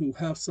women who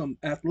have some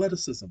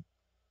athleticism.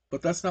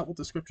 But that's not what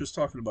the scripture is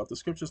talking about. The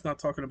scripture is not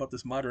talking about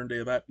this modern day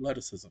of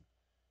athleticism.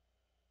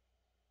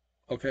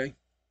 Okay?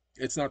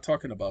 It's not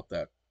talking about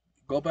that.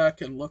 Go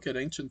back and look at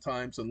ancient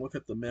times and look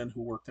at the men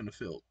who worked in the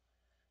field.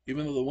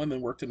 Even though the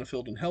women worked in the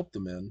field and helped the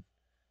men,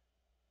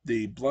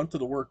 the blunt of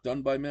the work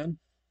done by men,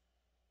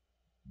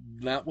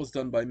 that was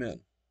done by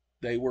men.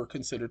 They were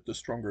considered the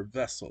stronger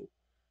vessel.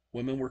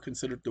 Women were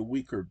considered the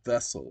weaker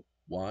vessel.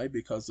 Why?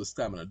 Because of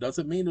stamina.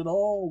 Doesn't mean that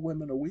all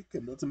women are weak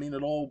and doesn't mean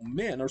that all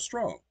men are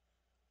strong.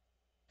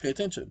 Pay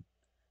attention.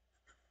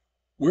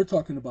 We're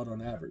talking about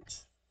on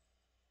average.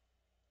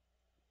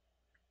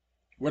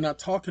 We're not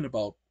talking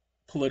about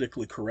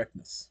politically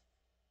correctness.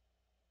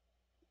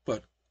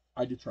 But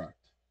I detract.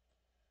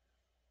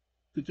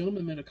 The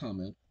gentleman made a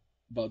comment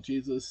about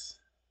Jesus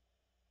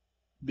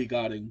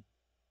begetting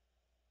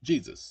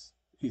Jesus.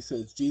 He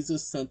says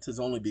Jesus sent his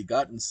only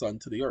begotten son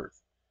to the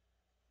earth.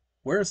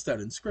 Where is that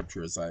in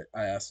scripture, as I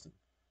asked him?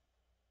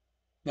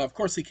 Now, of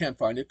course, he can't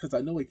find it, because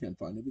I know he can't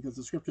find it, because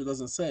the scripture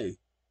doesn't say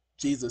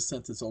Jesus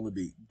sent his only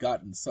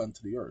begotten son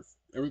to the earth.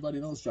 Everybody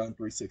knows John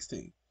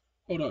 3:16.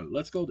 Hold on,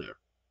 let's go there.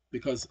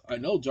 Because I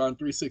know John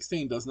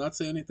 3:16 does not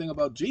say anything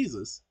about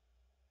Jesus.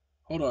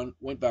 Hold on,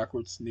 went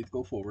backwards, need to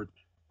go forward.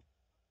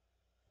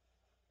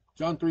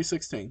 John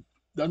 3:16.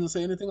 Doesn't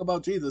say anything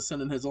about Jesus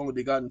sending his only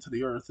begotten to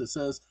the earth. It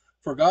says,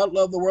 for God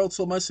loved the world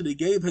so much that he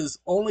gave his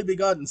only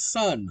begotten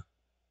son.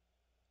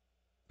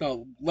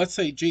 Now, let's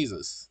say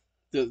Jesus.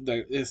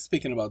 Is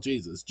speaking about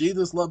Jesus.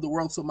 Jesus loved the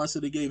world so much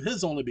that he gave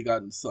his only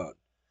begotten son,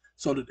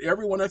 so that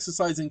everyone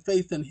exercising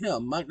faith in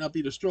him might not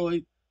be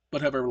destroyed,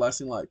 but have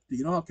everlasting life. Do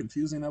you know how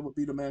confusing that would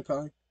be to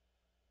mankind?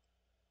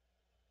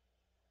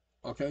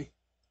 Okay?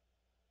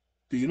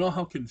 Do you know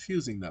how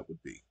confusing that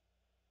would be?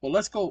 Well,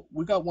 let's go.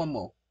 We got one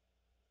more.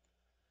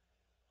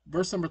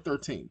 Verse number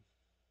 13.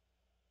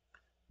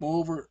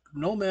 Moreover,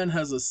 no man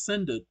has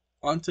ascended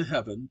unto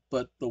heaven,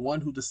 but the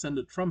one who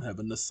descended from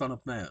heaven, the Son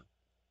of Man.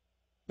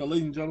 Now,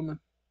 ladies and gentlemen,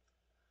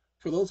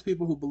 for those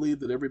people who believe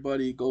that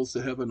everybody goes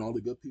to heaven, all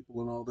the good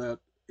people and all that,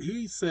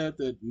 he said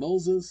that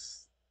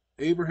Moses,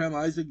 Abraham,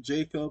 Isaac,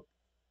 Jacob,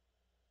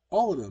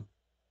 all of them,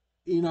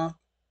 Enoch,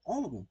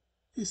 all of them,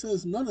 he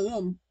says none of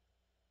them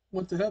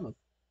went to heaven.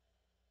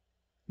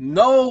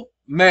 No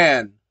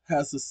man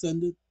has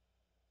ascended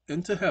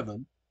into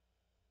heaven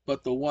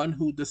but the one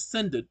who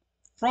descended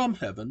from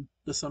heaven,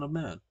 the Son of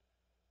Man.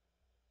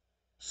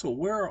 So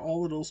where are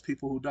all of those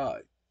people who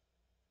died?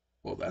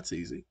 Well, that's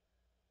easy.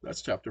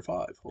 That's chapter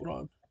 5. Hold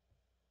on.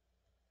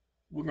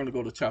 We're going to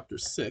go to chapter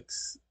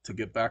 6 to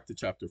get back to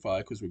chapter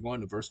 5 because we're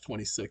going to verse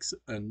 26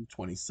 and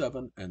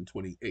 27 and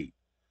 28.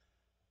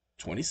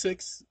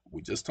 26,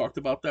 we just talked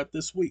about that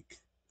this week.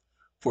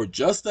 For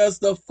just as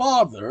the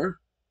Father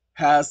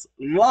has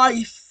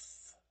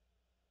life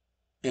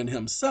in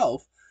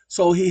himself,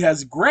 so he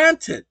has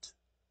granted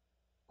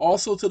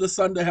also to the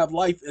Son to have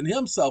life in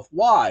himself.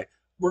 Why?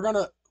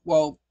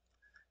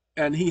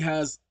 And he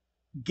has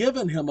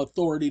given him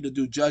authority to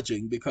do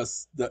judging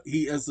because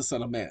he is the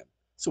Son of Man.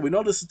 So we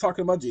know this is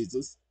talking about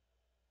Jesus,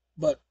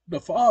 but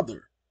the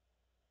Father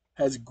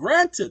has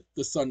granted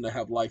the Son to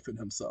have life in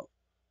himself.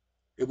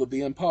 It would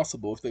be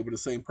impossible if they were the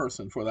same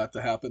person for that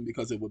to happen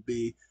because it would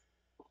be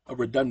a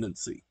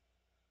redundancy.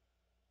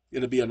 It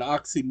would be an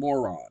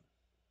oxymoron.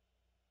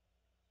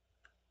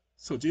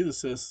 So Jesus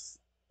says,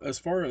 as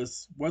far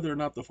as whether or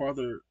not the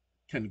Father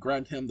can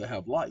grant him to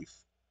have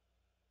life,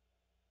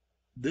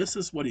 this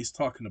is what he's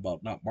talking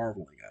about, not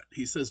marveling at.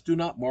 He says, do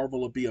not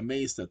marvel or be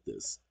amazed at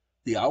this.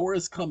 The hour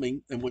is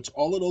coming in which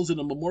all of those in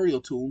the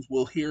memorial tombs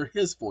will hear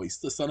his voice,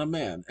 the Son of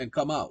Man, and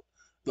come out.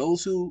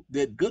 Those who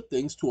did good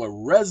things to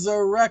a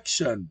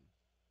resurrection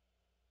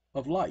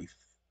of life.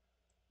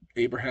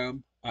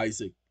 Abraham,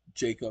 Isaac,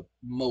 Jacob,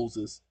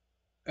 Moses,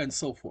 and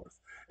so forth.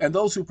 And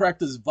those who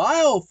practice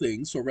vile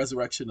things to a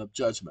resurrection of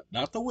judgment.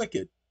 Not the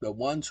wicked, the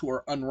ones who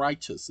are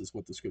unrighteous is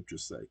what the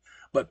scriptures say.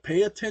 But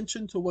pay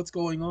attention to what's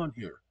going on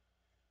here.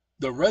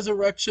 The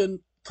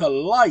resurrection to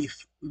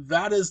life,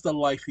 that is the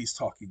life he's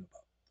talking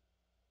about.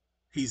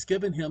 He's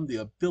given him the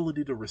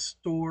ability to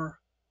restore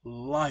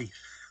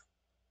life.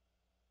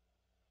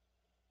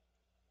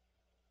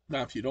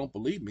 Now, if you don't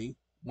believe me,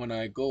 when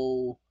I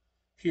go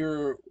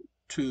here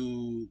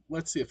to,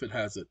 let's see if it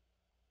has it.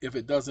 If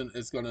it doesn't,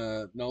 it's going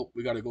to, nope,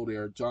 we got to go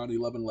there. John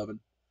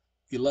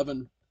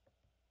 11.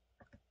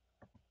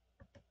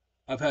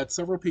 I've had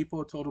several people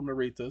who told him to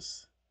read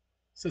this.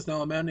 It says,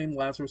 now a man named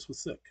Lazarus was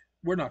sick.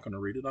 We're not going to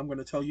read it. I'm going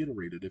to tell you to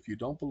read it. If you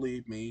don't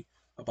believe me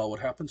about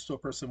what happens to a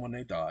person when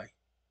they die,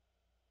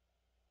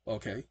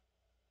 okay,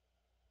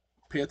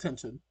 pay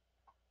attention.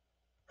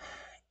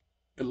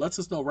 It lets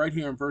us know right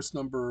here in verse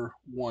number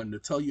 1 to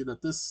tell you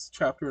that this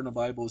chapter in the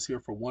Bible is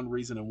here for one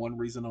reason and one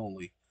reason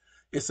only.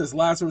 It says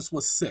Lazarus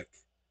was sick.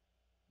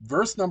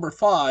 Verse number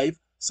 5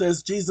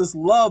 says Jesus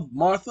loved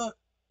Martha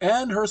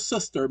and her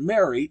sister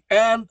Mary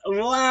and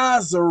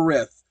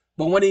Lazarus.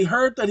 But when he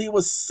heard that he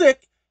was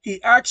sick,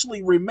 he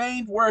actually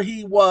remained where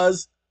he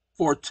was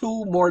for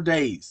 2 more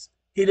days.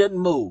 He didn't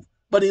move,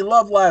 but he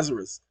loved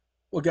Lazarus.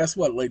 Well, guess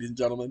what, ladies and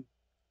gentlemen?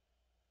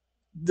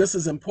 This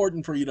is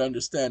important for you to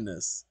understand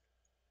this.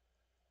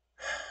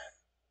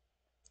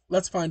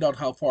 Let's find out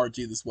how far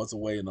Jesus was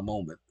away in a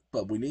moment,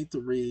 but we need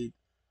to read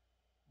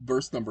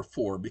verse number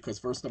 4 because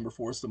verse number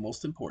 4 is the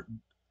most important.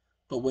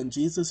 But when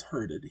Jesus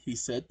heard it, he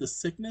said, the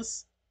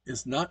sickness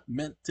is not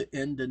meant to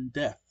end in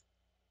death.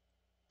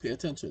 Pay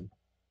attention.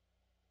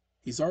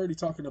 He's already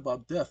talking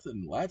about death,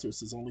 and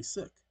Lazarus is only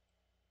sick.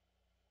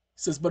 He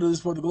says, but it is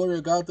for the glory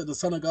of God that the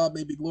Son of God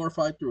may be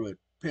glorified through it.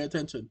 Pay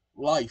attention.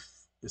 Life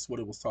is what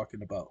it was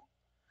talking about.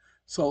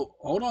 So,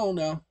 hold on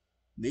now.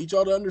 Need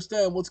y'all to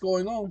understand what's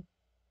going on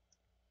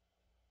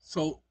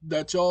so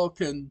that y'all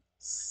can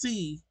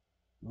see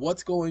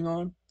what's going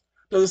on.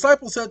 The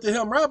disciples said to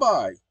him,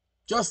 Rabbi,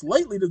 just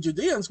lately the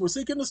Judeans were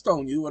seeking to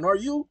stone you, and are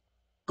you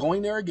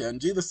going there again?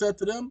 Jesus said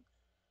to them,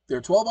 there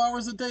are 12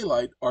 hours of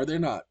daylight, are there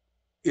not?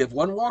 If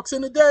one walks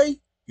in the day,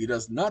 he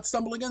does not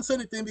stumble against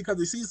anything because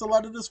he sees the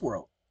light of this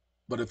world.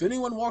 But if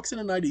anyone walks in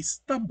the night, he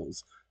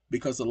stumbles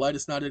because the light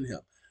is not in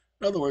him.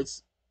 In other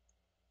words,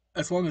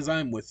 as long as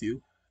I'm with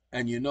you,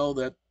 and you know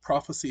that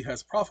prophecy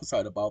has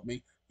prophesied about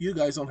me, you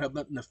guys don't have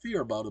nothing to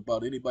fear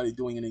about anybody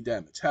doing any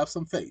damage. Have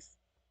some faith.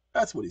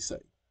 That's what he's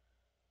saying.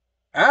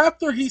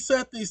 After he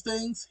said these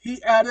things,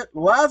 he added,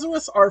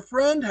 Lazarus, our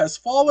friend, has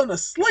fallen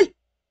asleep,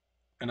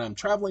 and I'm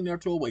traveling there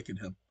to awaken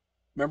him.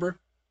 Remember,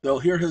 They'll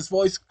hear his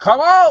voice,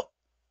 come out,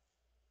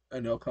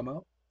 and they'll come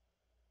out.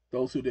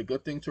 Those who did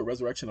good things to a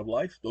resurrection of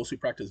life, those who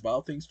practice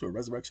vile things to a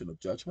resurrection of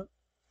judgment.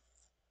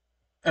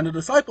 And the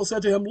disciples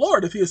said to him,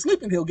 Lord, if he is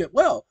sleeping, he'll get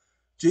well.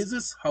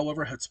 Jesus,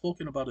 however, had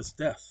spoken about his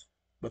death,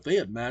 but they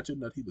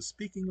imagined that he was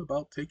speaking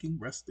about taking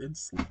rest in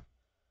sleep.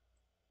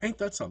 Ain't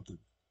that something?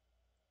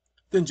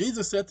 Then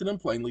Jesus said to them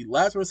plainly,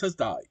 Lazarus has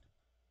died.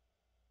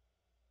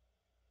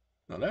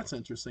 Now that's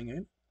interesting, ain't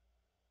it?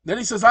 Then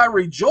he says, I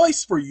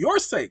rejoice for your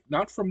sake,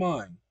 not for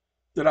mine,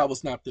 that I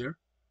was not there,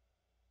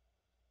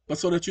 but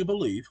so that you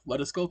believe,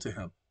 let us go to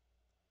him.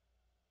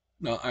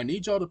 Now, I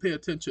need y'all to pay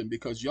attention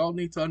because y'all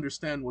need to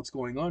understand what's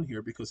going on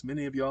here because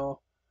many of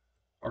y'all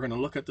are going to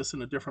look at this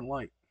in a different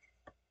light.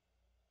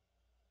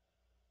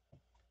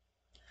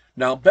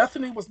 Now,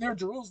 Bethany was near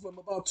Jerusalem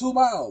about 2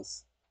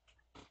 miles.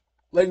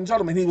 Ladies and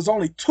gentlemen, he was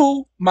only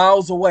 2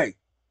 miles away.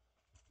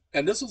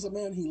 And this was a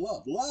man he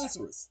loved,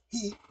 Lazarus.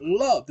 He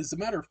loved. As a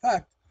matter of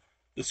fact,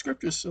 the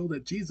scriptures show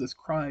that Jesus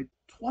cried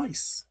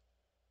twice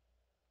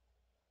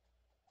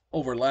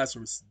over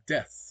Lazarus'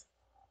 death.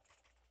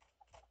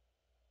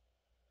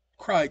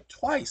 Cried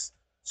twice.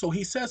 So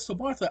he says to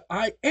Martha,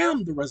 I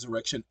am the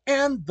resurrection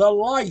and the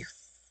life.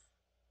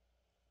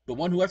 The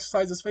one who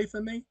exercises faith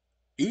in me,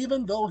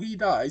 even though he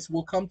dies,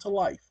 will come to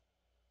life.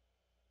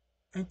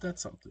 Ain't that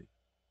something?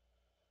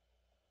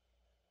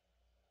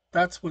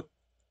 That's what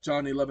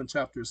John 11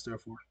 chapter is there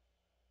for.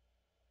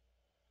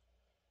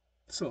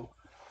 So,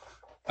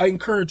 I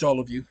encourage all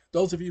of you,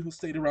 those of you who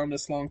stayed around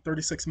this long,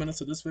 36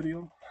 minutes of this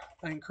video,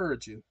 I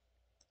encourage you,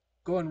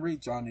 go and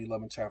read John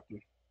 11 chapter.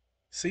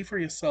 See for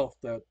yourself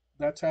that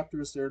that chapter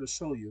is there to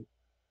show you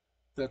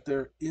that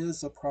there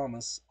is a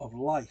promise of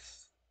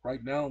life.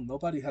 Right now,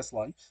 nobody has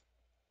life.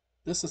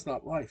 This is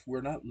not life.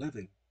 We're not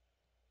living.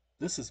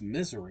 This is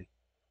misery.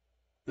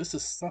 This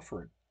is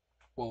suffering.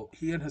 Well,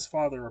 he and his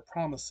Father are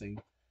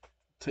promising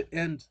to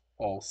end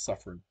all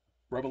suffering.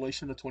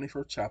 Revelation, the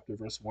 21st chapter,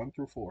 verse 1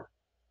 through 4.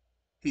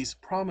 He's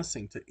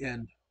promising to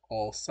end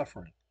all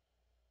suffering.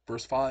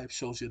 Verse 5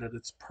 shows you that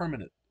it's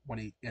permanent when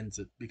he ends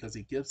it because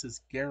he gives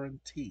his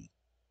guarantee.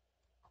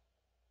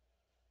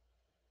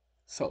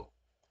 So,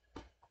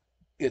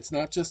 it's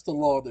not just the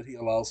law that he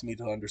allows me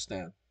to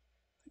understand.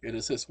 It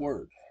is his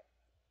word.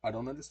 I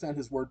don't understand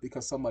his word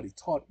because somebody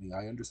taught me.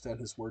 I understand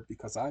his word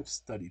because I've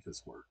studied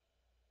his word.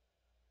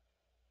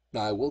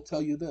 Now, I will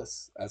tell you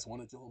this, as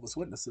one of Jehovah's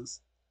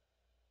Witnesses,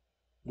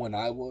 when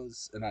I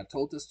was, and I've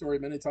told this story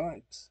many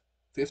times,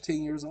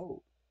 15 years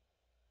old,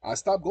 I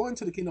stopped going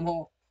to the Kingdom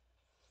Hall.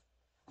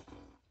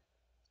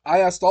 I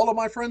asked all of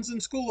my friends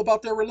in school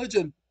about their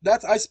religion.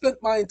 I spent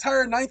my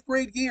entire 9th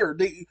grade year,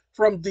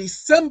 from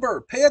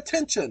December, pay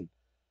attention,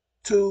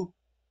 to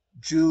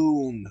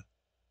June,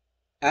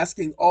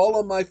 asking all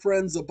of my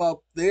friends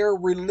about their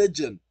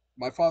religion.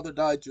 My father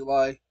died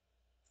July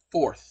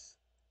 4th.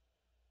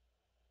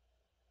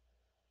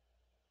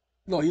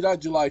 No, he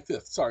died July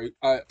 5th. Sorry,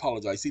 I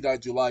apologize. He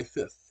died July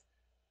 5th,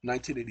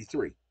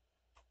 1983.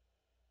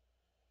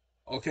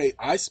 Okay,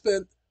 I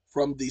spent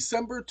from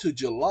December to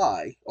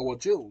July, or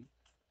June,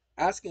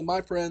 asking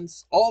my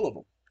friends, all of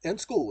them, in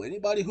school,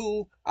 anybody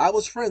who I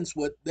was friends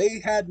with, they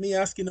had me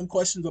asking them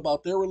questions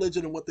about their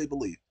religion and what they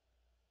believed.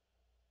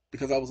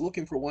 Because I was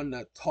looking for one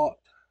that taught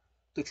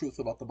the truth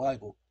about the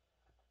Bible.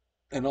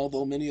 And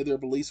although many of their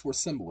beliefs were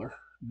similar,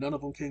 none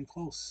of them came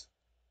close.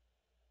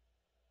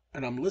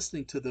 And I'm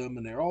listening to them,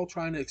 and they're all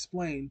trying to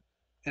explain,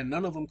 and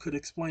none of them could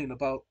explain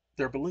about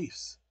their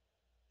beliefs.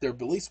 Their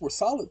beliefs were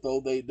solid,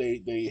 though.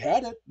 They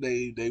had it.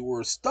 They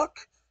were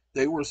stuck.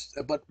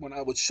 But when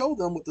I would show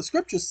them what the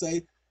scriptures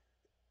say,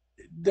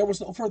 there was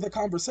no further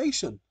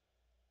conversation.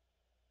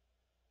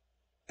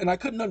 And I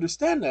couldn't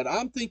understand that.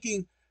 I'm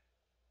thinking,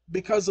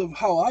 because of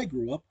how I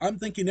grew up, I'm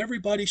thinking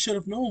everybody should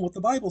have known what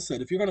the Bible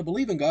said. If you're going to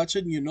believe in God,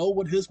 shouldn't you know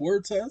what his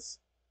word says?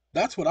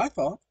 That's what I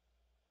thought.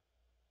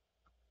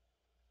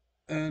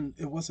 And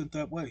it wasn't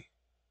that way.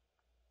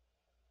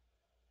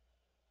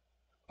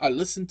 I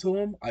listened to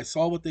them. I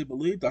saw what they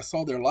believed. I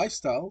saw their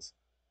lifestyles.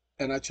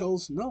 And I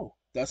chose, no,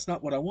 that's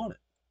not what I wanted.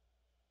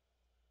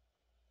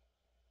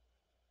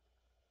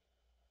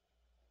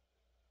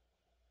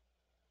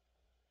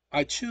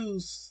 I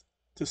choose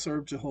to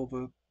serve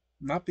Jehovah,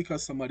 not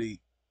because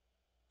somebody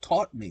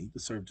taught me to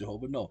serve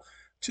Jehovah. No,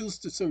 choose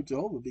to serve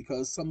Jehovah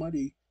because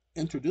somebody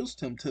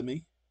introduced him to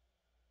me,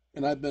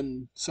 and I've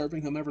been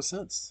serving him ever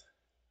since.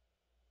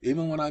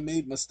 Even when I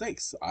made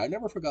mistakes, I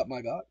never forgot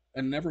my God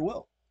and never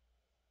will.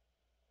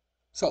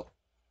 So,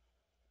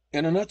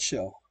 in a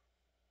nutshell,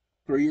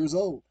 3 years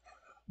old,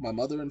 my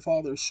mother and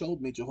father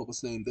showed me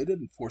Jehovah's name. They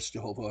didn't force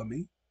Jehovah on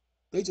me.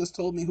 They just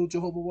told me who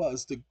Jehovah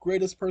was, the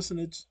greatest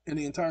personage in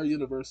the entire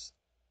universe.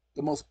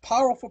 The most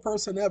powerful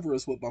person ever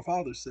is what my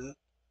father said.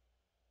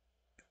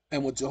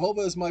 And with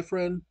Jehovah as my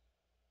friend,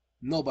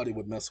 nobody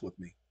would mess with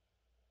me.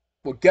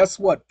 Well, guess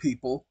what,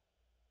 people?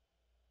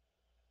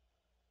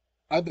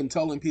 I've been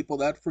telling people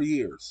that for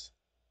years.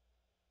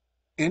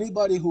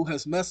 Anybody who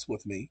has messed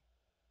with me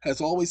has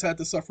always had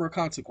to suffer a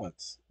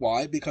consequence.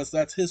 Why? Because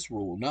that's his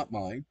rule, not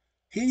mine.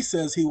 He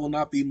says he will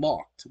not be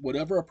mocked.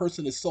 Whatever a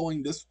person is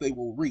sowing, this they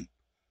will reap.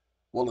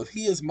 Well, if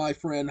he is my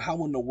friend,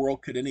 how in the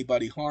world could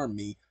anybody harm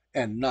me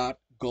and not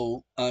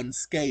go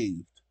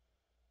unscathed?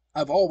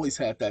 I've always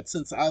had that.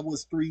 Since I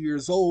was 3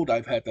 years old,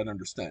 I've had that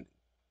understanding.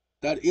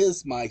 That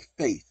is my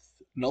faith.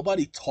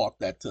 Nobody taught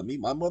that to me.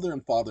 My mother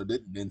and father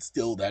didn't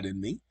instill that in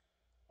me.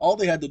 All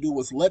they had to do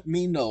was let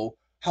me know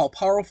how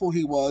powerful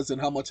he was and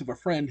how much of a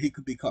friend he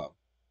could become.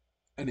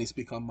 And he's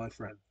become my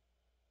friend.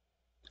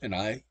 And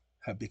I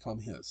have become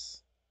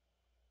his.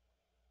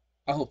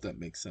 I hope that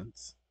makes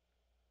sense.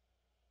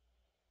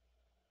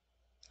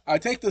 I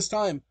take this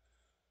time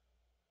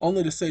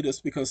only to say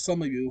this because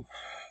some of you,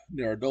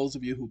 there are those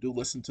of you who do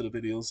listen to the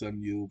videos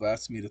and you've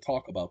asked me to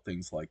talk about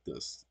things like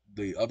this.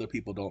 The other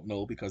people don't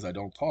know because I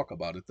don't talk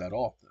about it that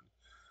often.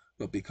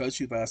 But because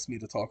you've asked me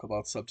to talk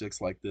about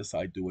subjects like this,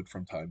 I do it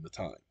from time to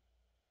time.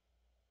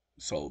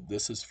 So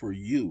this is for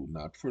you,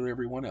 not for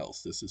everyone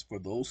else. This is for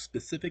those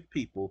specific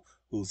people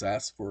who's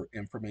asked for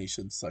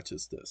information such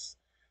as this.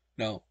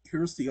 Now,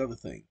 here's the other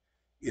thing.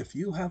 If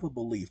you have a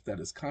belief that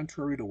is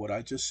contrary to what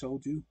I just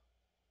showed you,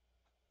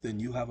 then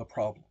you have a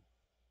problem.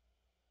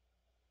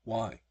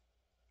 Why?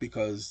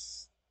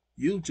 Because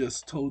you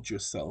just told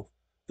yourself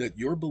that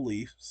your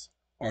beliefs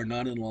are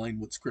not in line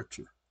with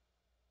Scripture.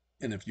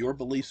 And if your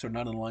beliefs are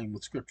not in line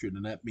with Scripture,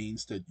 then that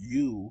means that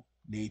you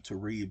need to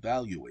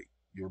reevaluate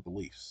your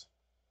beliefs.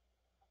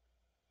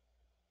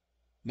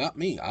 Not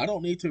me. I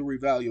don't need to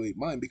reevaluate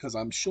mine because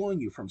I'm showing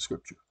you from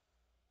Scripture.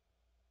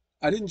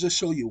 I didn't just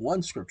show you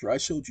one scripture. I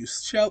showed you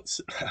several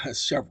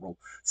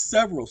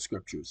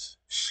scriptures.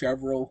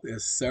 Several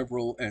is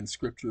several, and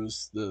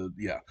scriptures,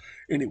 yeah.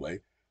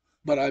 Anyway,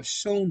 but I've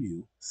shown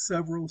you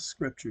several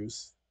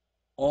scriptures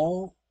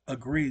all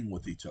agreeing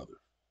with each other.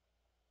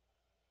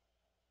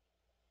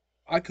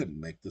 I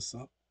couldn't make this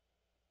up,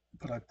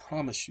 but I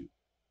promise you,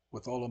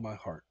 with all of my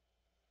heart,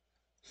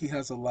 he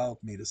has allowed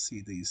me to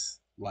see these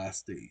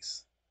last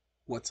days,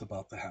 what's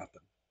about to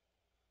happen.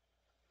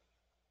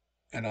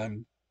 And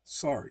I'm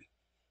sorry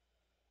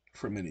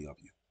for many of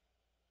you.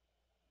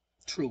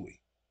 Truly.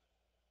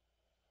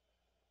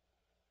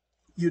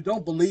 You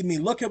don't believe me?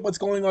 Look at what's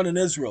going on in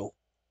Israel.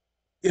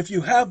 If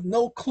you have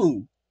no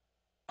clue,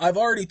 I've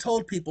already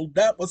told people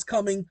that was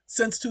coming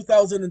since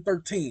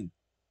 2013.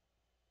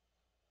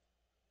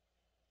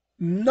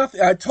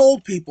 Nothing. I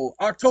told people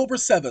October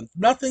 7th,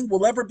 nothing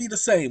will ever be the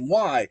same.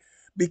 Why?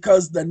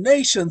 Because the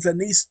nations and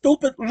these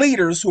stupid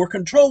leaders who are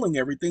controlling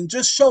everything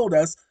just showed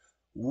us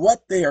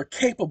what they are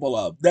capable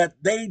of, that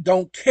they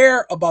don't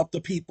care about the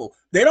people.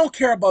 They don't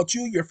care about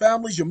you, your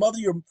families, your mother,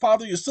 your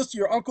father, your sister,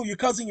 your uncle, your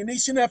cousin, your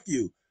niece, your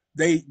nephew.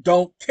 They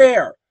don't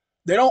care.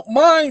 They don't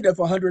mind if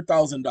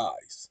 100,000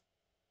 dies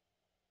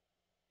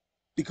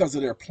because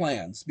of their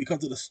plans,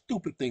 because of the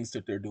stupid things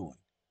that they're doing.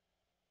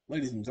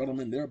 Ladies and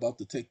gentlemen, they're about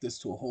to take this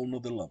to a whole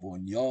nother level,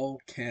 and y'all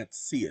can't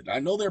see it. I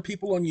know there are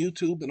people on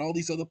YouTube and all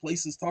these other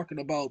places talking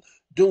about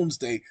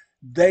doomsday.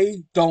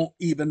 They don't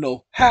even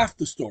know half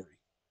the story.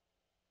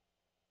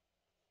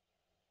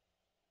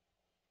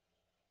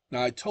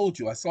 Now, I told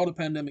you, I saw the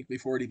pandemic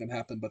before it even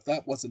happened, but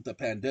that wasn't the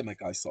pandemic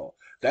I saw.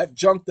 That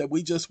junk that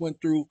we just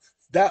went through,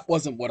 that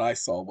wasn't what I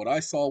saw. What I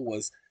saw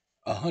was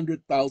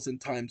 100,000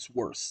 times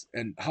worse.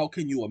 And how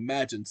can you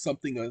imagine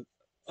something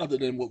other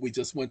than what we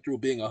just went through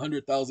being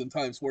 100,000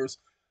 times worse?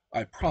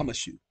 I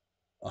promise you,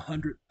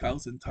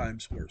 100,000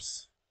 times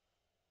worse.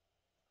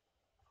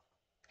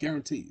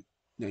 Guaranteed.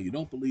 Now, you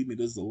don't believe me,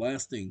 this is the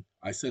last thing.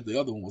 I said the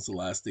other one was the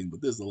last thing,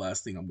 but this is the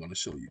last thing I'm going to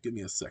show you. Give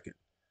me a second.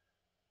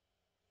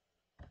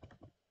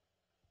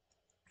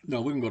 No,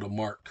 we can go to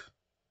Mark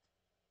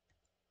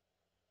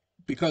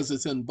because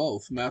it's in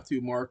both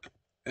Matthew, Mark,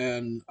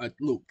 and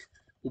Luke.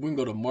 But we can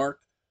go to Mark,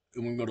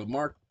 and we can go to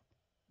Mark.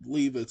 I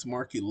believe it's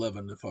Mark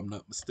 11, if I'm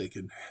not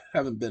mistaken.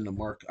 Haven't been to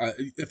Mark.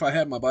 If I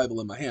had my Bible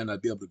in my hand,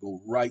 I'd be able to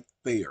go right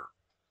there.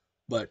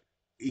 But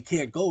you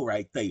can't go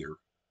right there.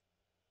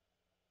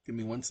 Give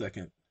me 1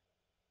 second.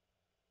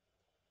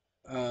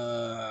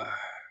 Uh,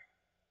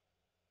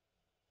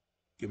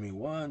 Give me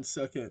 1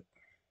 second.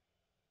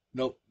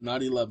 Nope,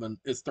 not 11.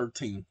 It's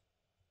 13.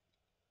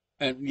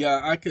 And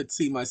yeah, I could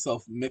see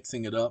myself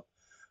mixing it up,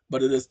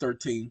 but it is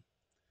 13.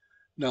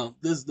 Now,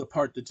 this is the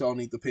part that y'all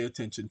need to pay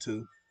attention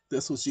to.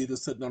 This was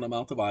Jesus sitting on the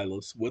Mount of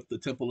Olives with the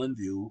temple in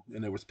view,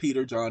 and there was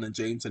Peter, John, and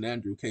James, and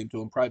Andrew came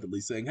to him privately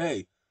saying,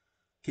 hey,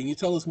 can you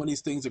tell us when these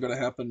things are going to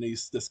happen,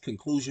 this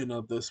conclusion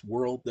of this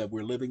world that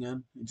we're living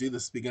in? And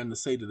Jesus began to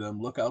say to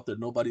them, look out that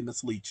nobody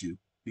misleads you,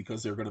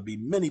 because there are going to be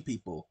many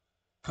people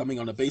coming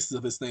on the basis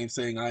of his name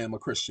saying, I am a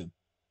Christian.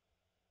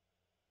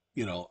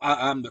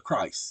 I'm the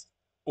Christ,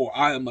 or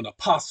I am an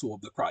apostle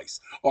of the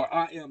Christ, or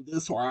I am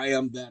this, or I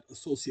am that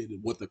associated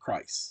with the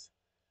Christ.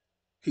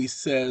 He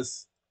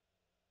says,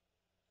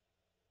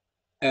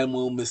 and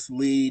will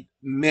mislead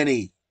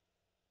many.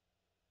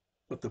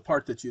 But the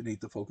part that you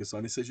need to focus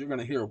on, he says, you're going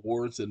to hear of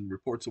wars and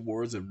reports of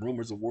wars and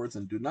rumors of wars,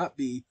 and do not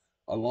be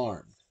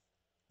alarmed.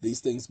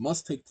 These things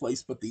must take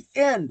place, but the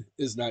end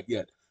is not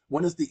yet.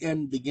 When does the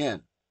end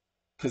begin?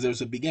 Because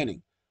there's a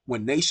beginning.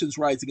 When nations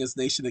rise against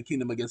nation and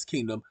kingdom against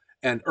kingdom,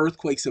 and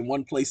earthquakes in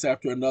one place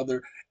after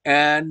another,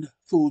 and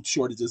food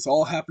shortages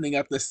all happening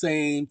at the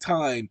same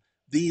time,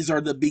 These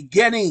are the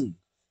beginning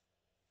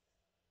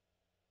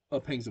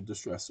of pangs of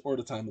distress, or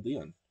the time of the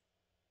end.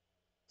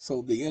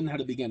 So the end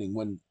had a beginning.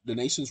 When the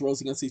nations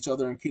rose against each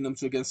other and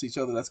kingdoms against each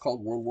other, that's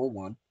called World War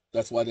One.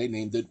 That's why they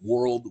named it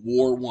World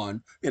War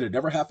One. It had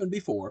never happened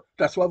before.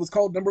 That's why it was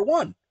called number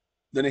one.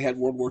 Then they had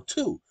World War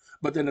Two.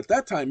 But then at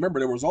that time, remember,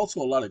 there was also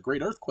a lot of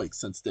great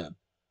earthquakes since then.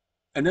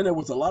 And then there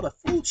was a lot of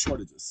food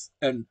shortages.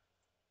 And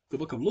the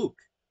book of Luke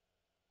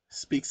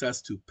speaks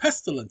as to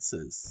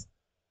pestilences.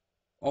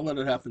 All that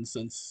had happened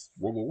since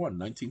World War One,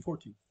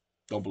 1914.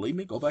 Don't believe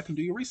me? Go back and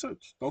do your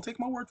research. Don't take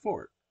my word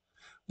for it.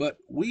 But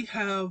we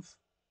have,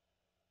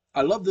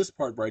 I love this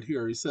part right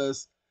here. He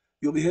says,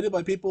 you'll be hated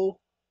by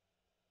people,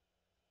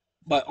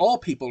 by all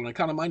people on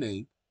account of my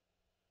name,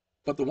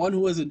 but the one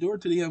who has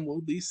endured to the end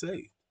will be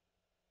saved.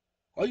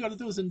 All you got to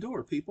do is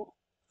endure, people.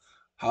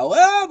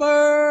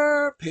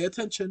 However, pay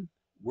attention.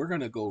 We're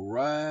going to go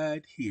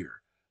right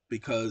here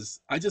because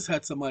I just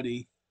had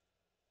somebody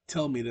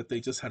tell me that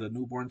they just had a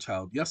newborn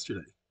child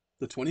yesterday,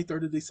 the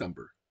 23rd of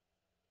December.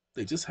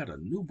 They just had a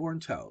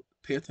newborn child.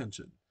 Pay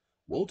attention.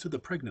 Woe to the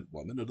pregnant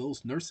woman or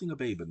those nursing a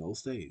babe in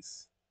those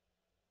days.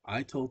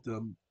 I told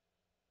them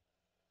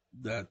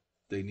that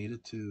they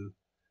needed to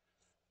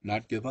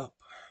not give up,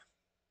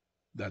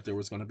 that there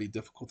was going to be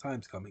difficult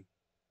times coming.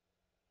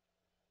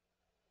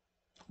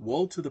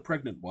 Woe to the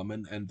pregnant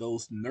woman and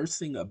those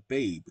nursing a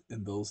babe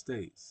in those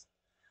days.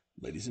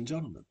 Ladies and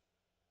gentlemen,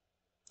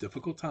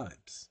 difficult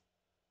times.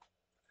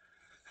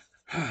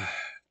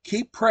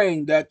 Keep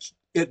praying that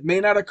it may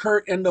not occur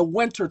in the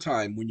winter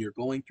time when you're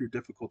going through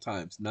difficult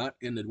times. Not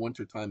in the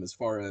winter time as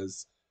far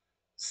as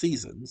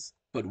seasons,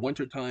 but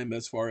winter time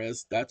as far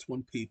as that's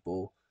when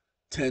people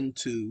tend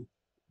to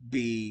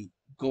be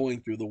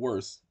going through the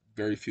worst.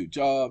 Very few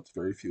jobs,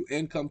 very few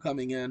income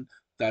coming in,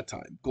 that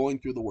time, going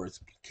through the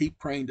worst. Keep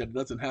praying that it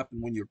doesn't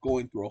happen when you're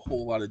going through a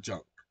whole lot of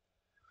junk.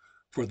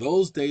 For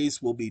those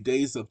days will be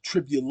days of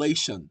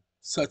tribulation,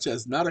 such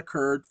as not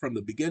occurred from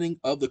the beginning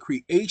of the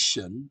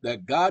creation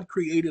that God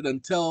created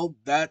until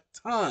that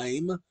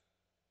time,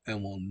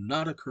 and will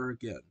not occur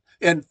again.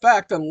 In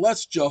fact,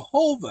 unless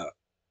Jehovah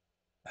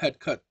had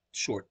cut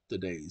short the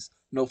days,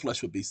 no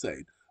flesh would be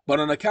saved. But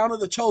on account of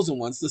the chosen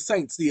ones, the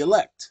saints, the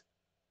elect,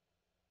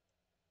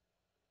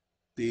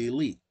 the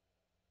elite,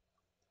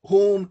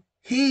 whom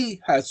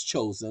he has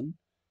chosen,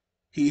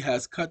 he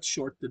has cut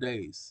short the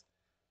days.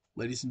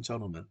 Ladies and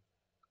gentlemen,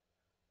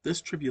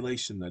 this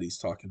tribulation that he's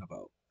talking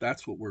about,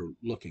 that's what we're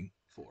looking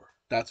for.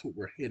 That's what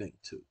we're heading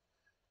to.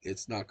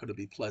 It's not going to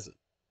be pleasant.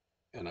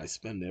 And I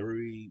spend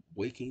every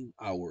waking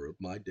hour of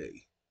my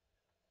day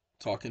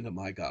talking to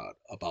my God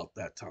about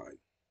that time,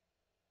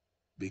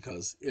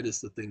 because it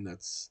is the thing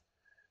that's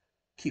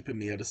keeping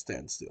me at a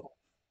standstill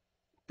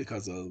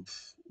because of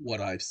what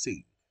I've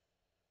seen.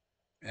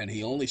 And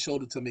he only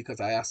showed it to me because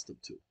I asked him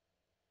to.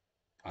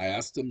 I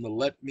asked him to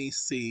let me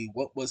see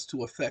what was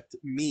to affect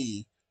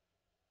me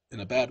in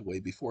a bad way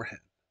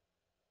beforehand.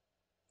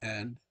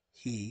 And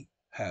he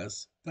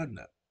has done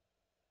that.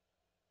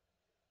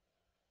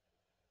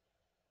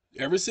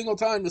 Every single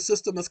time the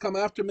system has come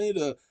after me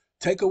to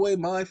take away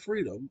my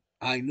freedom,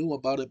 I knew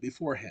about it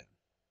beforehand.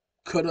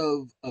 Could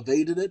have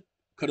evaded it,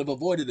 could have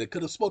avoided it,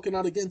 could have spoken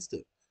out against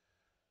it.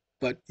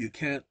 But you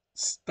can't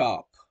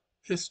stop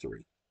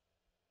history.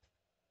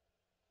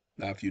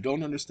 Now, if you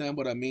don't understand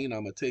what I mean,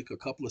 I'm going to take a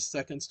couple of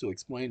seconds to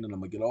explain, and I'm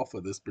going to get off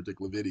of this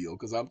particular video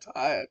because I'm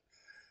tired.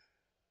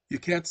 You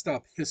can't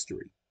stop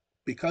history.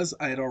 Because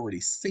I had already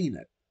seen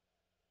it,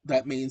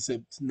 that means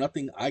it's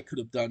nothing I could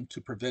have done to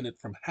prevent it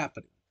from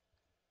happening,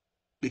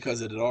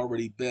 because it had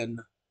already been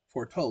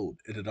foretold.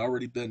 It had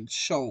already been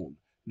shown.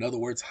 In other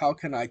words, how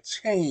can I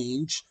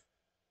change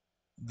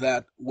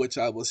that which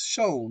I was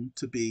shown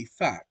to be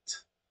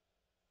fact?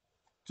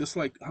 Just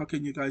like, how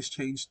can you guys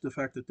change the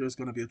fact that there's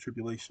going to be a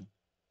tribulation,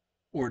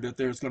 or that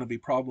there's going to be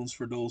problems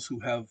for those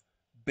who have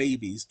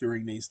babies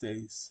during these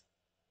days?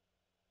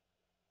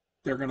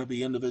 There are going to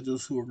be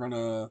individuals who are going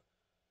to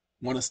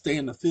want to stay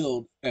in the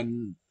field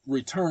and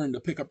return to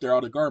pick up their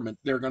outer garment.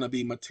 They're going to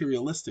be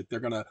materialistic. They're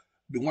going to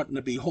be wanting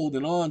to be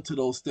holding on to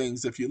those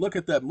things. If you look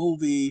at that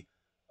movie,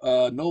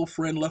 No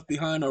Friend Left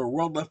Behind, or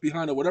World Left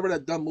Behind, or whatever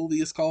that dumb movie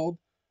is called,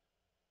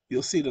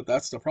 you'll see that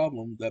that's the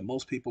problem that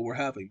most people were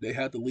having. They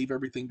had to leave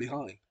everything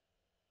behind.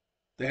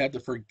 They had to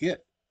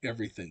forget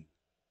everything.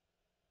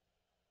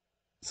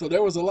 So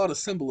there was a lot of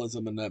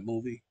symbolism in that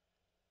movie.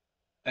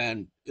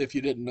 And if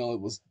you didn't know, it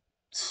was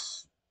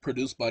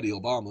produced by the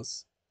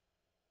Obamas.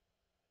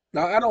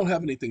 Now, I don't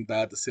have anything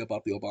bad to say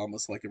about the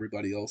Obamas like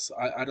everybody else.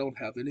 I don't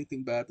have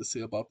anything bad to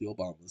say about the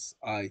Obamas.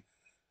 I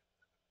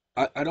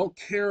don't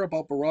care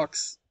about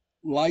Barack's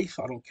life.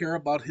 I don't care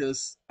about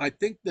his. I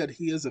think that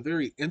he is a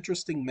very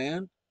interesting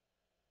man.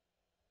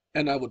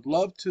 And I would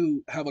love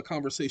to have a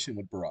conversation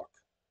with Barack.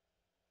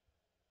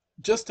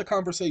 Just a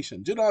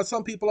conversation. You know,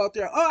 some people out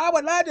there, oh, I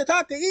would love to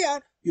talk to EeoN.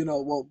 You know,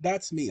 well,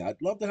 that's me.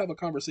 I'd love to have a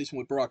conversation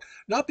with Barack.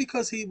 Not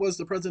because he was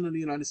the president of the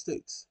United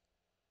States.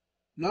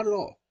 Not at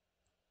all.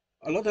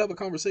 I'd love to have a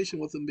conversation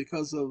with him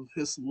because of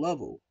his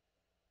level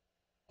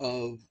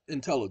of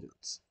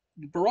intelligence.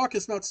 Barack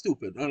is not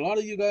stupid. And a lot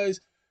of you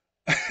guys,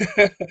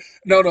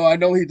 No, I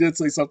know he did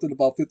say something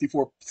about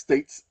 54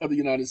 states of the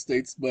United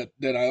States, but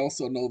then I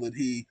also know that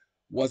he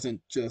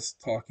wasn't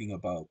just talking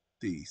about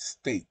the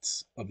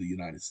states of the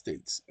United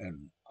States.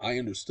 And I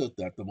understood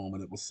that the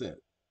moment it was said.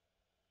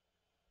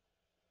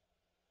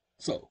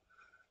 So,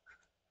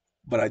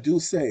 but I do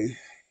say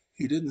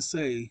he didn't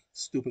say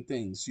stupid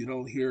things. You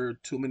don't hear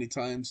too many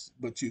times,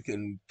 but you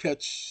can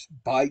catch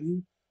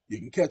Biden, you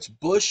can catch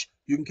Bush,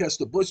 you can catch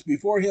the Bush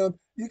before him.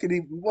 You can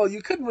even, well,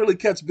 you couldn't really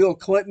catch Bill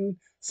Clinton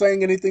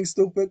saying anything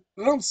stupid.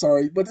 And I'm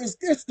sorry, but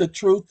it's the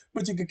truth.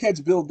 But you could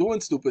catch Bill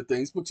doing stupid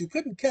things, but you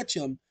couldn't catch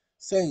him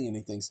saying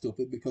anything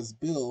stupid because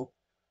Bill,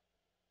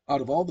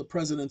 out of all the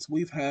presidents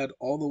we've had,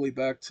 all the way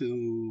back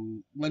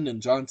to Lyndon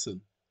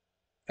Johnson,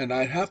 and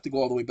I have to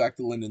go all the way back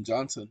to Lyndon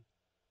Johnson.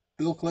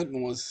 Bill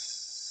Clinton,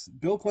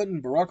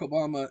 Barack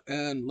Obama,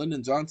 and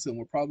Lyndon Johnson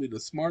were probably the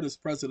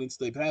smartest presidents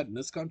they've had in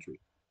this country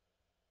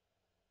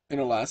in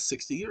the last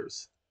 60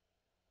 years.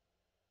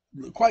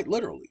 Quite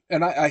literally.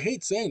 And I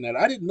hate saying that.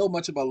 I didn't know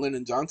much about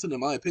Lyndon Johnson. In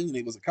my opinion,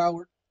 he was a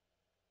coward.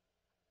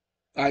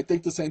 I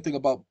think the same thing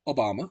about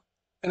Obama.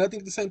 And I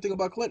think the same thing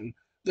about Clinton.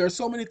 There are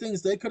so many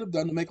things they could have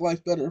done to make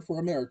life better for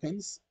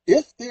Americans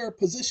if their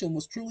position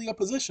was truly a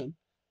position,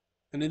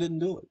 and they didn't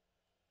do it.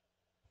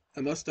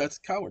 And thus, that's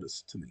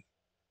cowardice to me.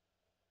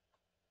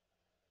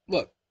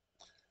 Look,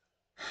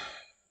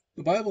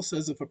 the Bible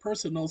says if a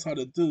person knows how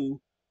to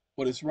do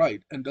what is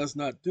right and does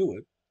not do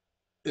it,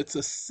 it's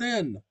a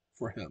sin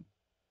for him.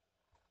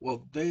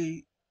 Well,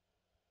 they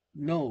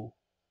know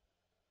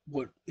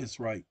what is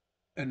right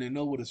and they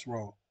know what is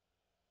wrong.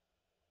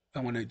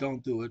 And when they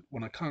don't do it,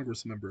 when a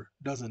Congress member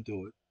doesn't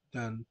do it,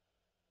 then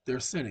they're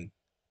sinning.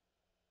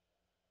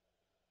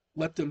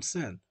 Let them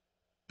sin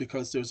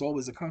because there's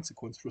always a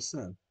consequence for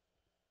sin.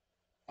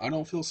 I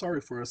don't feel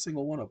sorry for a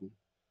single one of them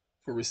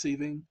for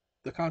receiving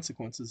the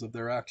consequences of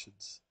their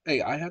actions.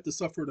 Hey, I had to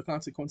suffer the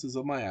consequences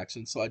of my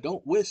actions, so I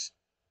don't wish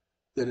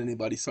that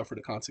anybody suffer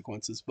the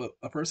consequences, but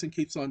a person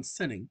keeps on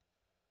sinning.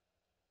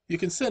 You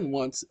can sin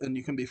once and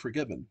you can be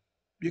forgiven.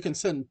 You can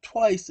sin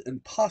twice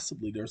and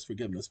possibly there's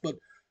forgiveness. But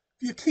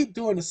if you keep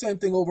doing the same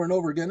thing over and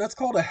over again, that's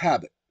called a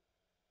habit.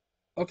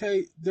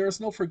 Okay? There's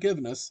no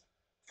forgiveness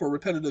for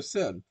repetitive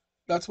sin.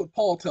 That's what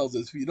Paul tells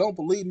us. If you don't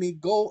believe me,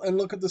 go and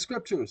look at the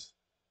scriptures.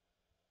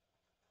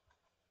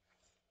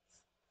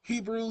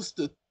 Hebrews,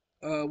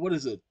 what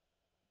is it?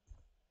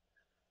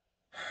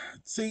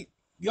 See,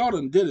 y'all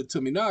done did it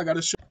to me. Now I got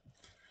to show.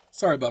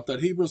 Sorry about that.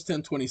 Hebrews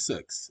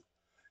 10:26.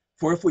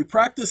 For if we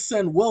practice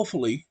sin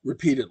willfully,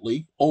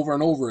 repeatedly, over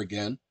and over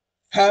again,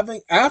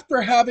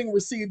 after having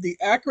received the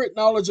accurate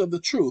knowledge of the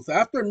truth,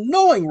 after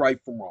knowing right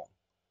from wrong,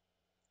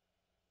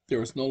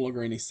 there is no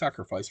longer any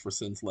sacrifice for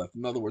sins left.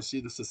 In other words,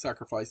 Jesus'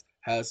 sacrifice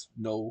has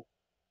no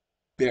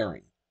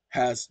bearing,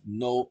 has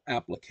no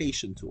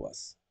application to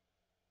us.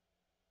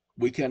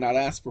 We cannot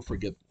ask for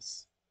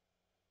forgiveness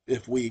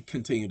if we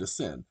continue to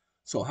sin.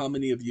 So how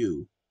many of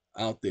you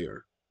out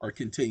there are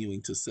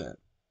continuing to sin?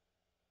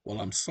 Well,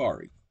 I'm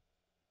sorry,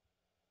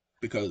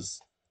 because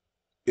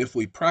if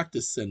we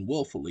practice sin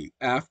willfully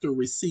after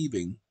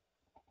receiving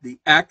the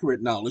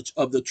accurate knowledge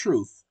of the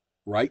truth,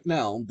 right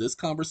now, this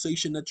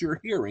conversation that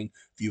you're hearing,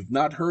 if you've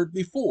not heard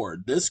before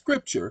this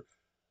scripture,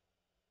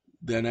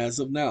 then as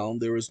of now,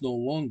 there is no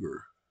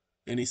longer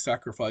any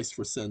sacrifice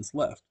for sins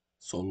left,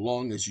 so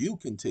long as you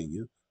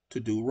continue to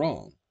do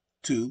wrong,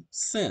 to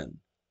sin.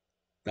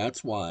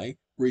 That's why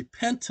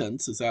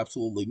repentance is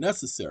absolutely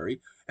necessary.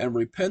 And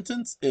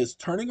repentance is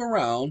turning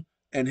around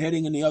and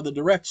heading in the other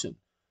direction.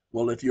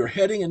 Well, if you're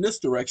heading in this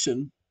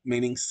direction,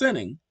 meaning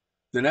sinning,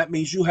 then that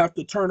means you have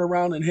to turn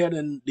around and head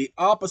in the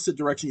opposite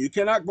direction. You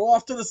cannot go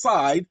off to the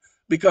side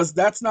because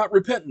that's not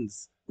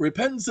repentance.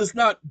 Repentance is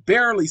not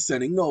barely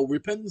sinning. No,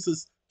 repentance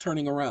is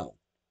turning around.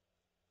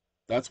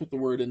 That's what the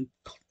word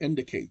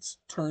indicates,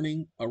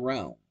 turning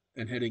around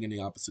and heading in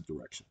the opposite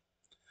direction.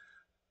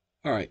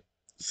 All right.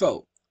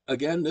 So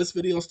again, this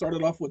video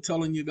started off with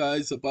telling you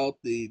guys about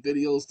the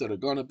videos that are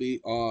going to be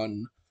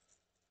on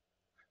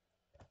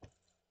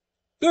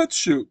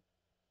BitChute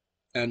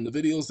and the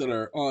videos that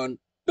are on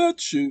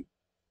BitChute.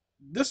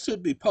 This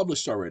should be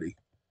published already.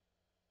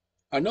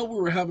 I know we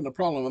were having a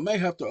problem. I may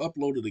have to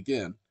upload it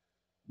again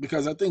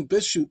because I think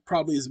BitChute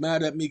probably is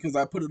mad at me because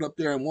I put it up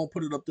there and won't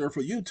put it up there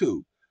for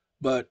YouTube.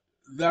 But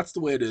that's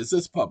the way it is.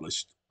 It's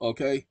published.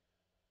 Okay.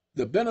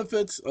 The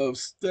benefits of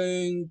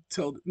staying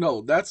till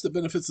no, that's the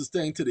benefits of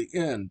staying to the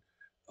end.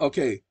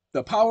 Okay,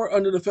 the power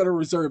under the Federal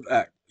Reserve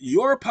Act.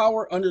 Your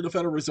power under the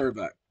Federal Reserve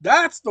Act.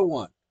 That's the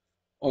one.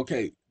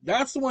 Okay,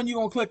 that's the one you're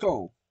gonna click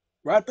on.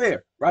 Right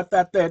there. Right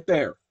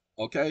there.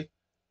 Okay.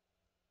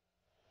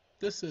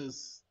 This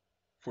is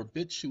for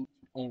BitChute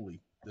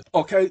only.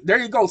 Okay, there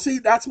you go. See,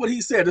 that's what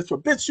he said. It's for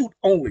BitChute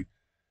only.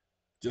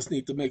 Just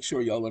need to make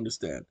sure y'all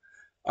understand.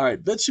 All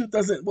right, BitChute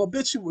doesn't, well,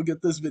 BitChute will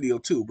get this video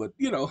too, but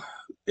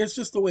it's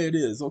just the way it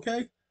is,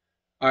 okay?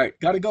 All right,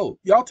 gotta go.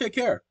 Y'all take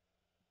care.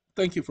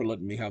 Thank you for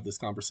letting me have this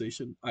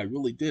conversation. I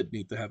really did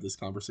need to have this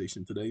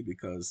conversation today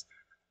because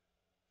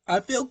I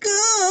feel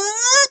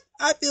good.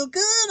 I feel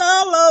good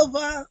all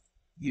over.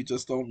 You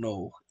just don't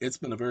know. It's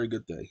been a very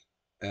good day.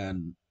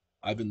 And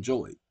I've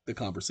enjoyed the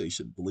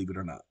conversation, believe it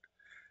or not.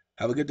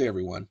 Have a good day,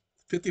 everyone.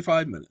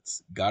 55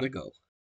 minutes. Gotta go.